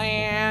are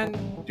bland,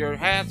 your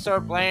hats are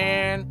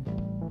bland,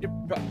 your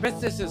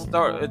businesses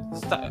are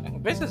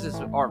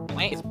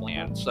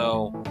bland.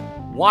 So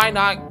why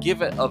not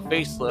give it a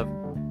facelift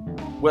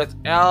with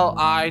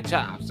LI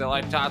Tops?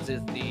 LI Tops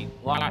is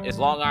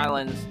Long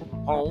Island's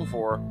home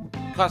for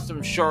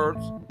custom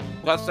shirts,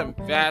 custom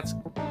hats,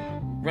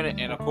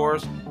 and of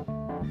course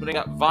putting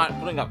up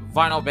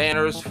vinyl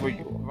banners for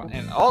you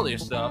and all your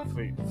stuff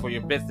for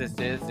your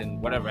businesses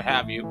and whatever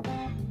have you.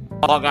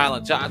 Long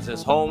Island Tots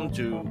is home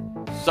to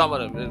some of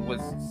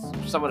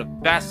the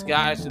best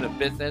guys in the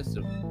business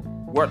to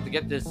work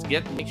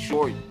to make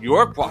sure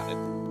your product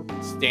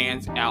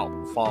stands out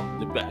from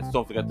the best.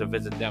 Don't forget to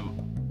visit them.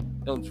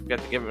 Don't forget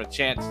to give them a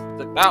chance to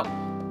look out.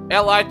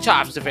 LI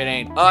Chops. If it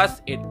ain't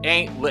us, it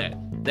ain't lit.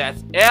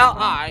 That's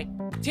LITOPE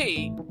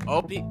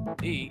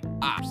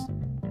Ops.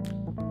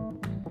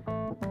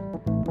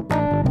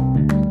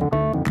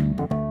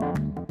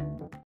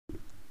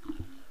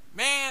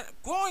 Man,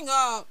 growing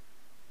up,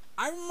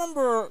 I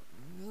remember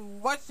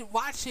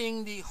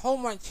watching the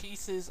home run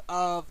chases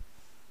of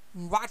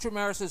Roger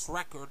Maris's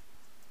record,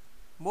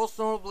 most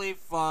notably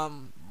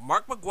from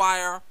Mark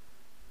McGwire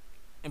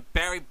and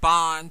Barry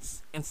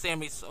Bonds and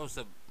Sammy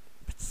Sosa.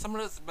 Some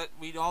of this, but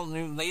we all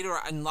knew later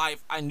in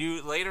life. I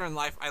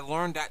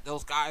learned that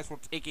those guys were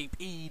taking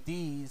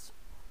PEDs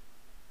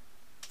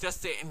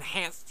just to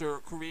enhance their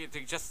career,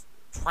 to just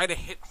try to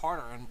hit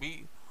harder and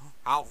be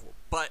powerful.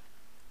 But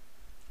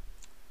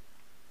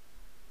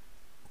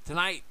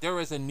tonight, there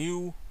is a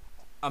new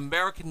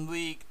American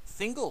League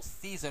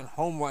single-season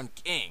home run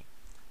king.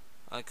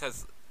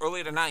 Because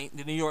earlier tonight,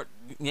 the New York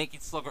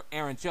Yankees slugger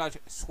Aaron Judge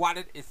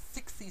swatted his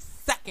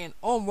 62nd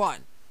home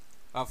run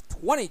of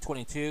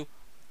 2022,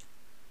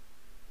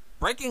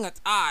 breaking a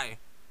tie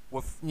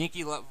with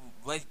Yankee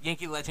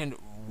legend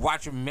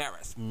Roger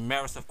Maris.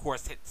 Maris, of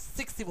course, hit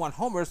 61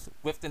 homers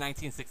with the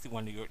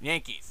 1961 New York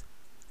Yankees.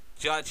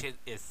 Judge hit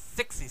his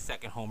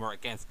 62nd homer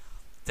against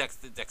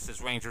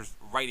Texas Rangers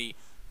righty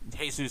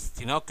Jesus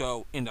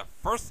Tinoco in the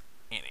first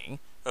inning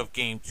of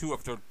Game 2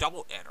 of their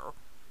doubleheader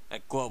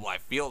at Globe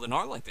Life Field in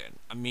Arlington.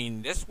 I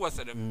mean, this was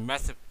a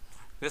massive.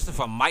 This is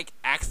from Mike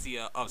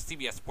Axia of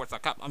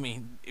CBSSports.com. I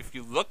mean, if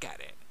you look at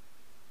it,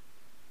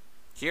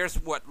 here's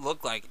what it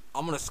looked like.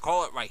 I'm going to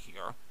call it right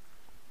here.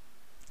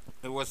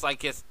 It was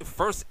like his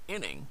first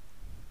inning.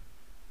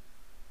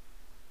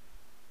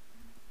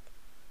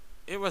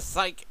 It was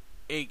like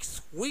a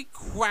sweet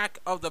crack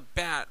of the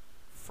bat.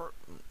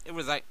 It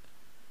was like,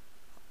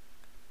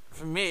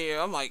 for me,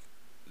 I'm like,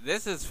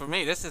 this is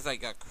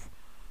like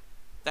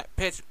that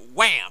pitch,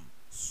 wham,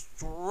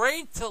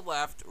 straight to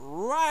left,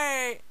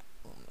 right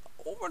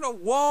over the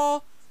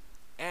wall,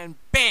 and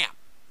bam,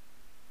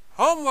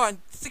 home run,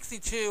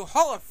 62,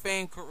 Hall of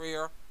Fame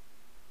career.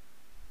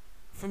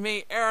 For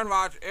me, Aaron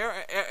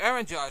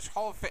Judge,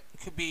 Hall of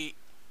Fame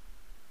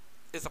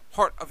is a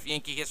part of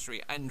Yankee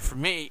history, and for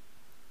me,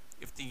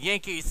 if the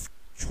Yankees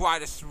try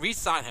to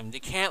re-sign him, they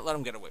can't let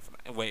him get away from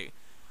it. Wait.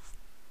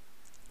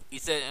 He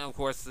said, and of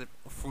course,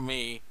 for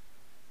me,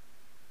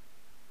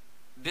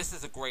 this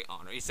is a great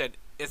honor. He said,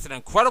 it's an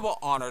incredible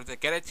honor to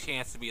get a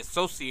chance to be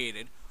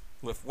associated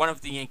with one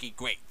of the Yankee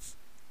greats,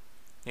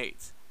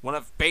 one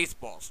of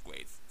baseball's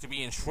greats, to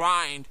be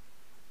enshrined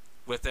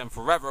with them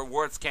forever.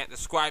 Words can't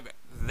describe it.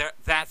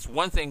 That's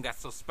one thing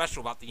that's so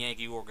special about the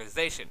Yankee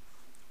organization.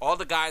 All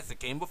the guys that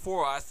came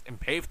before us and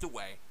paved the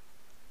way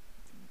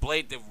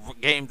played the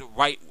game the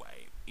right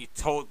way.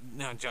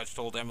 Judge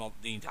told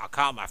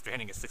MLB.com after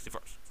hitting his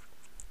 61st.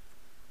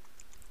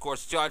 Of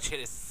course, Judge hit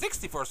his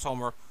 61st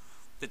homer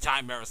to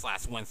tie Maris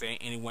last Wednesday,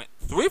 and he went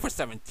 3 for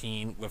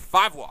 17 with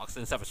 5 walks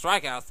and 7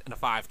 strikeouts in the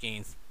 5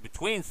 games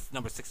between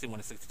number 61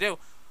 and 62.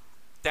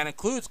 That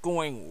includes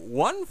going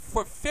 1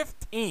 for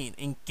 15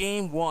 in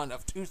Game 1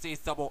 of Tuesday's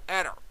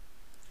doubleheader,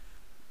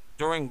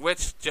 during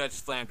which Judge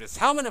slammed his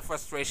helmet in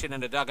frustration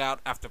in the dugout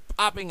after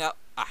popping up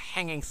a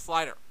hanging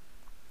slider.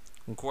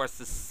 Of course,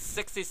 the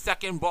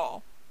 62nd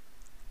ball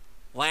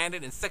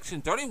landed in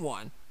Section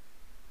 31,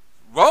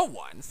 Row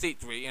 1, Seat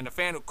 3, and the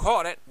fan who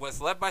caught it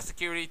was led by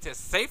security to a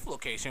safe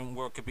location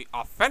where it could be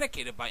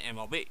authenticated by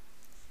MLB.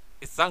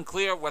 It's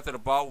unclear whether the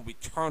ball will be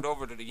turned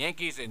over to the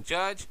Yankees and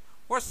Judge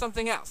or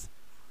something else.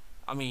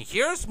 I mean,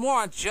 here's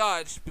more on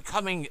Judge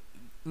becoming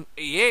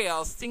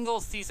Yale's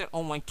single-season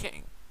home run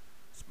king.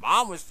 His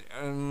mom was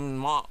there,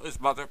 and his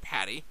mother,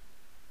 Patty,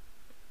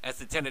 has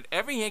attended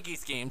every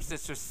Yankees game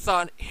since her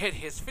son hit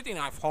his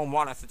 59th home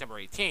run on September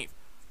 18th.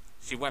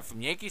 She went from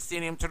Yankee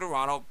Stadium to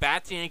Toronto,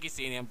 back to Yankee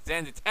Stadium,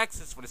 then to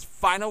Texas for his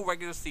final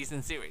regular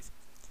season series.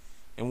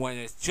 And when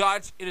it's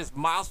Judge, it is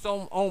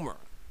milestone homer.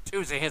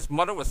 Tuesday, his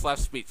mother was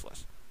left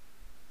speechless.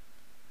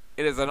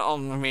 It is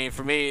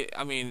for me,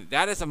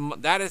 that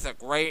is a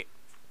great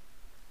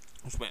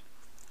win.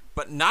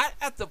 But not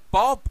at the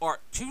ballpark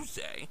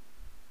Tuesday.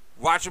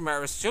 Roger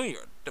Maris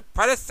Jr., the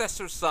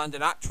predecessor's son,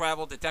 did not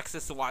travel to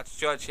Texas to watch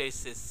Judge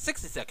chase his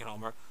 62nd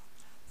homer,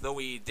 though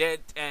he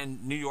did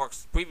end New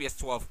York's previous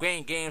 12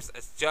 games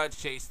as Judge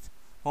chased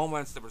home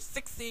runs number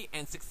 60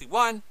 and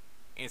 61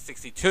 and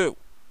 62.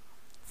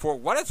 For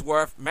what it's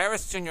worth,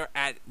 Maris Jr.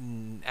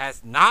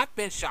 has not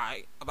been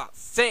shy about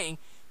saying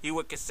he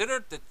would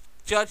consider the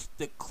Judge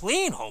the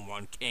clean home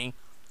run king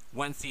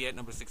once he hit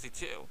number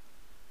 62.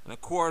 And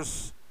of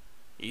course,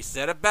 he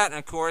said a bet, and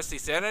of course, he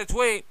said in a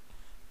tweet,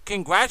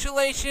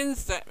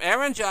 "Congratulations to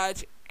Aaron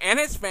Judge and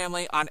his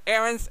family on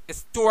Aaron's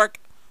historic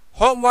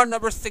home run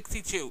number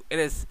 62. It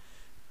has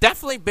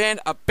definitely been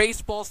a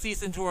baseball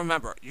season to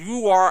remember.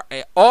 You are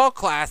an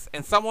all-class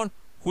and someone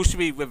who should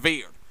be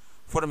revered.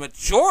 For the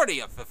majority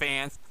of the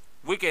fans,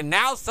 we can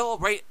now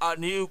celebrate a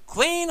new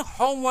clean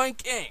home run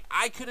king."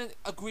 I couldn't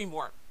agree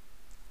more.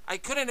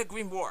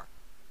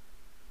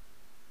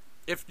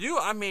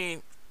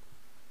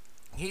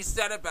 He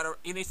said it better,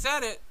 and he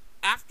said it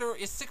after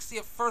his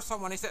 60th first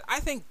home run. He said, "I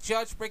think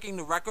Judge breaking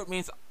the record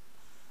means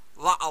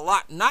a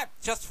lot, not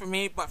just for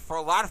me, but for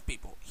a lot of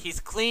people. He's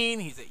clean,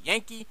 he's a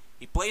Yankee,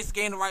 he plays the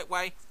game the right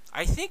way.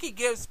 I think he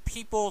gives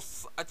people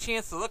a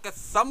chance to look at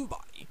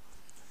somebody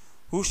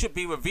who should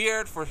be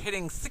revered for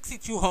hitting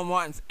 62 home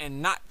runs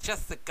and not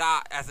just a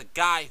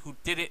guy who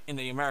did it in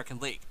the American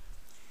League.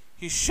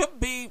 He should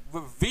be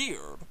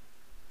revered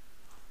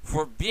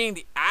for being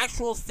the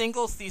actual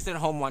single-season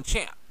home run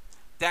champ.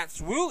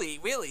 That's really,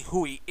 really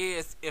who he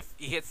is if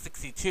he hits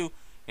 62.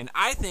 And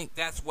I think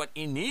that's what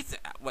needs to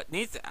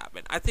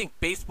happen. I think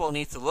baseball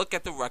needs to look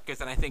at the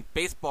records, and I think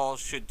baseball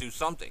should do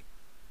something.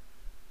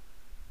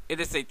 It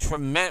is a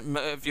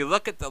tremendous. If you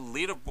look at the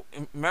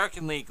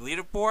American League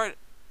leaderboard,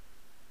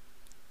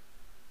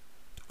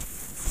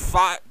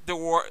 there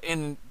were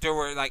in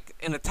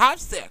the top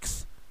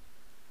 6,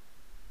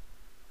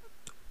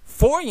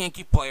 4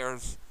 Yankee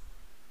players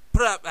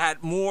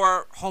had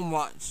more home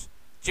runs.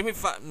 In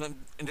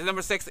the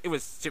number 6, it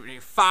was Jimmy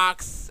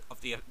Fox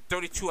of the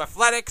 32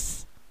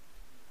 Athletics.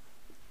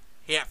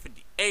 He had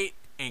 58.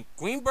 And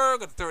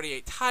Greenberg of the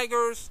 38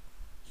 Tigers,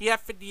 he had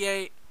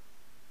 58.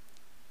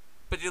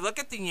 But you look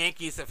at the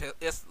Yankees of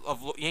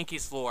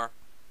Yankees lore,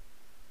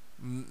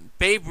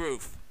 Babe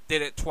Ruth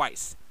did it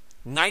twice.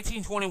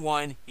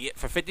 1921, he hit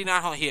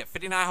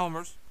 59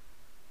 homers.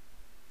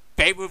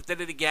 Babe Ruth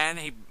did it again.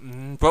 He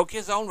broke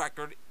his own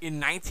record in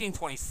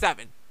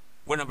 1927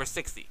 with number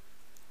 60.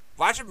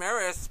 Roger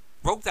Maris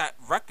broke the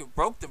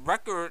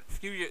record a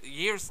few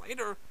years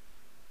later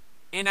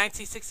in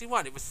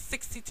 1961. It was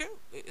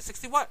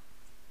 61.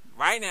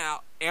 Right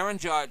now, Aaron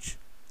Judge,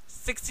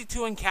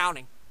 62 and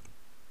counting.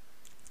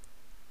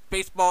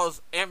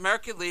 Baseball's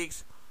American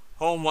League's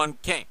home run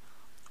king.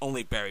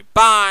 Only Barry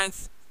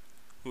Bonds,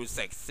 who's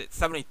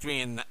 73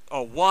 in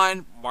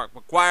 01, Mark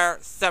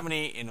McGwire,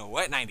 70 in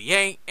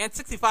 98, and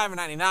 65 in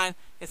 99,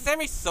 and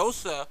Sammy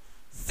Sosa,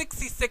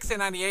 66 in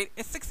 98,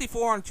 and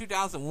 64 in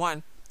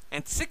 2001,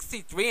 and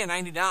 63 in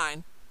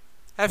 99,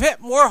 have hit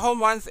more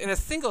home runs in a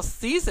single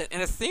season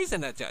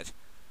than Judge.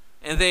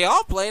 And they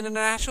all play in the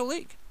National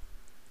League.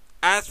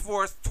 As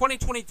for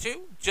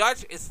 2022,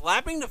 Judge is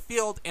lapping the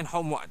field in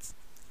home runs.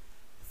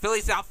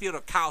 Phillies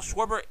outfielder Kyle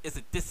Schwarber is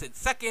a distant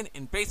second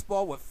in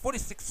baseball with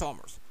 46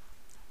 homers.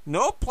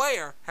 No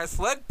player has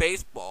led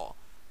baseball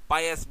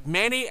by as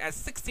many as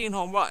 16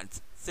 home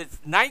runs since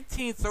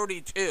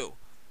 1932,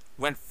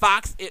 when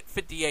Fox hit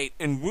 58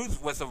 and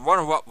Ruth was a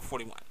runner-up with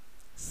 41.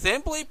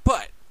 Simply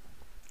put,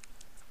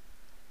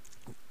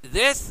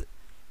 this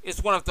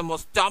is one of the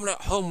most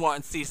dominant home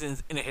run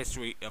seasons in the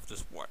history of the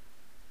sport.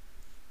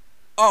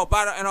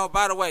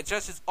 By the way,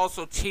 Judge is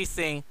also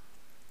chasing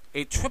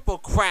a triple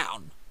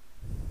crown.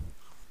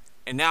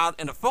 And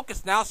the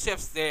focus now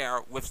shifts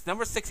there with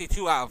number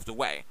 62 out of the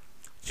way.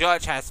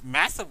 Judge has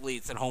massive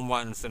leads in home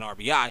runs and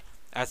RBI,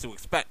 as you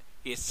expect.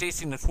 He is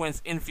chasing the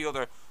Twins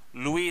infielder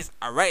Luis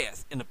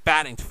Arias for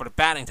the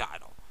batting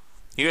title.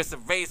 Here's the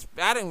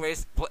batting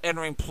race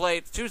entering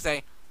play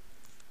Tuesday,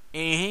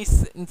 and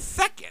he's in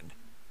second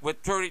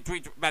with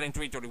batting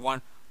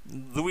 331.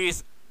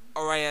 Luis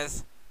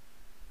Arias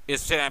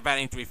is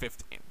batting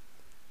 315.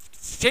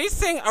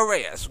 Chasing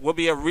Arias will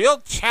be a real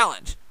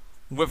challenge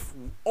with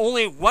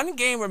only one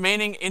game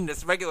remaining in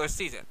this regular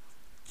season.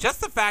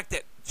 Just the fact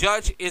that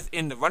Judge is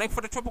in the running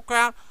for the Triple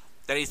Crown,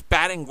 that he's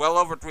batting well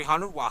over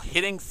 300 while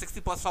hitting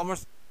 60-plus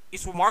homers,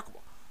 is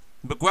remarkable.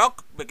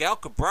 Miguel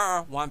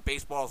Cabrera won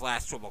baseball's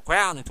last Triple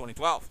Crown in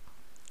 2012.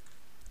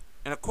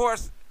 And of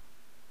course,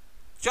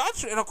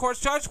 Judge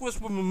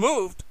was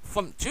removed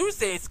from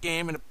Tuesday's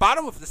game in the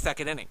bottom of the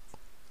second inning.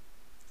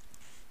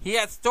 He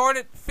had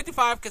started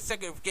 55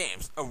 consecutive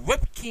games, a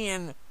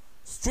Ripkean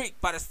streak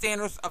by the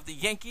standards of the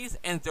Yankees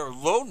and their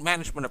load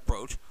management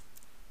approach.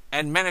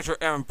 And manager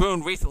Aaron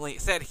Boone recently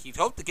said he'd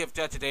hoped to give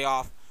Judge a day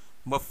off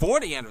before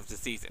the end of the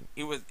season.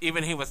 He was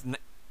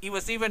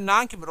even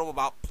non-committal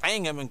about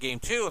playing him in Game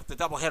 2 of the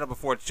doubleheader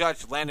before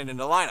Judge landed in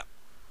the lineup.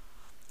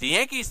 The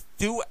Yankees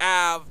do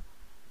have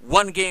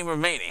one game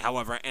remaining,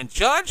 however, and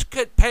Judge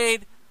could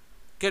pad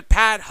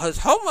his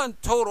home run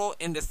total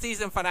in the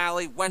season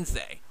finale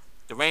Wednesday.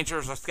 The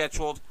Rangers are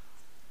scheduled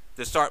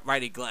to start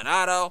righty Glenn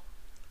Otto,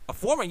 a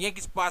former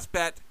Yankees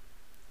prospect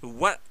who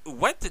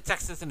went to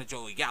Texas in the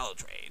Joey Gallo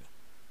trade.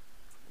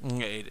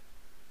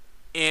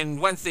 In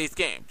Wednesday's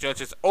game,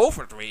 Judge is 0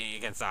 for 3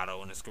 against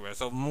Otto in his career,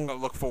 so I'm going to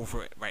look forward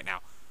for it right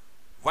now.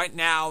 Right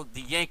now,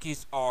 the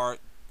Yankees are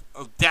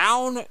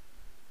down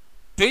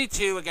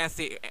 3-2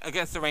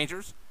 against the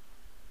Rangers,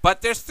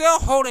 but they're still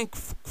holding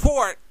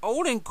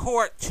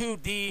court to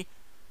the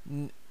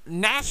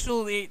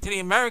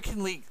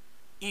American League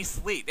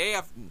East League. They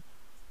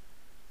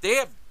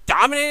have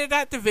dominated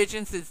that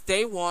division since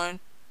day one,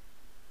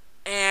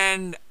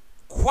 and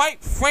quite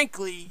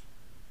frankly,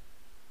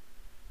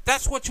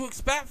 that's what you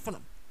expect from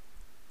them.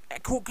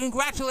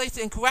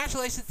 Congratulations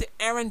to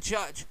Aaron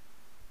Judge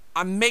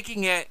on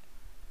making it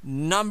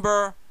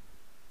number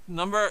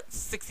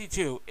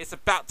 62. It's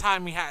about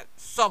time we had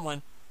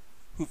someone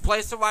who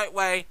plays the right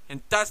way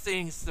and does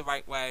things the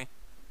right way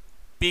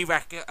be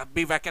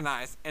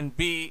recognized and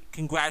be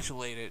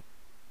congratulated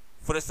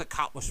for this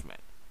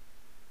accomplishment.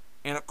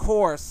 And of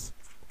course,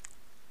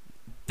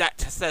 that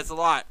just says a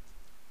lot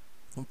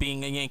from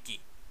being a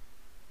Yankee.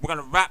 We're going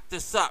to wrap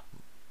this up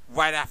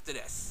right after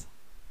this.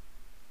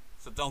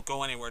 So don't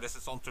go anywhere. This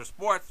is Home Turf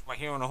Sports right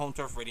here on the Home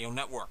Turf Radio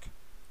Network.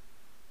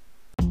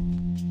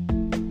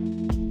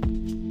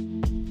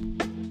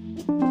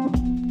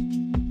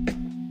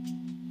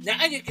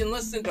 Now you can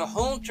listen to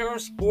Home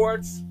Turf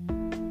Sports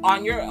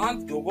on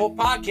Google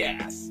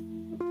Podcasts.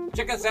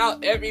 Check us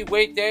out every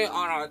weekday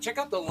check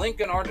out the link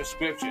in our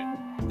description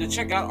to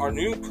check out our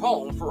new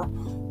home for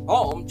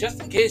home, just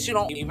in case you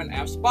don't even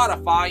have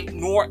Spotify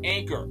nor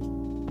Anchor.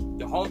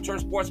 The Home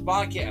Turf Sports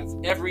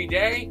Podcast every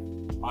day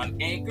on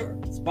Anchor,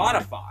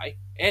 Spotify,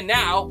 and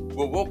now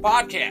Google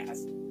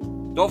Podcasts.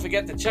 Don't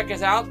forget to check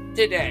us out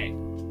today.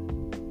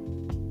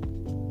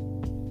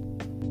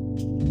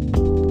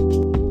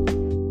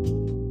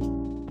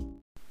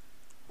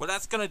 Well,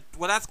 that's gonna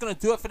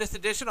do it for this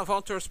edition of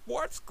Home Turf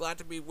Sports. Glad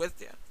to be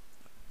with you.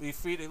 Be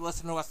free to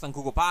listen to us on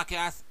Google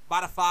Podcasts,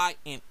 Spotify,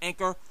 and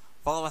Anchor.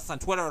 Follow us on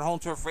Twitter at Home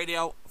Turf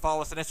Radio.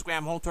 Follow us on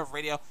Instagram, Home Turf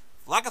Radio.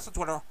 Like us on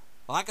Twitter.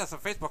 Like us on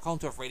Facebook, Home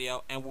Turf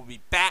Radio. And we'll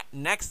be back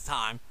next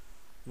time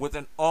with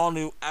an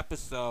all-new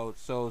episode.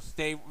 So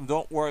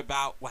don't worry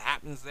about what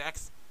happens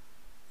next.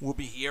 We'll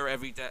be here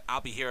every day.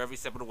 I'll be here every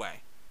step of the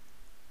way.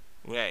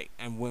 Okay.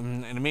 And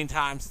in the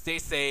meantime, stay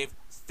safe,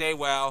 stay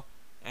well,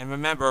 and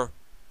remember,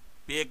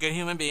 be a good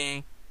human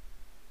being.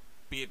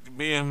 Do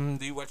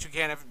what you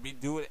can.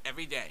 Do it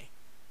every day.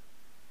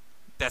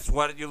 That's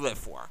what you live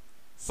for.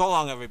 So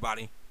long,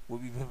 everybody.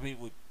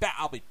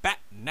 I'll be back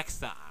next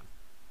time.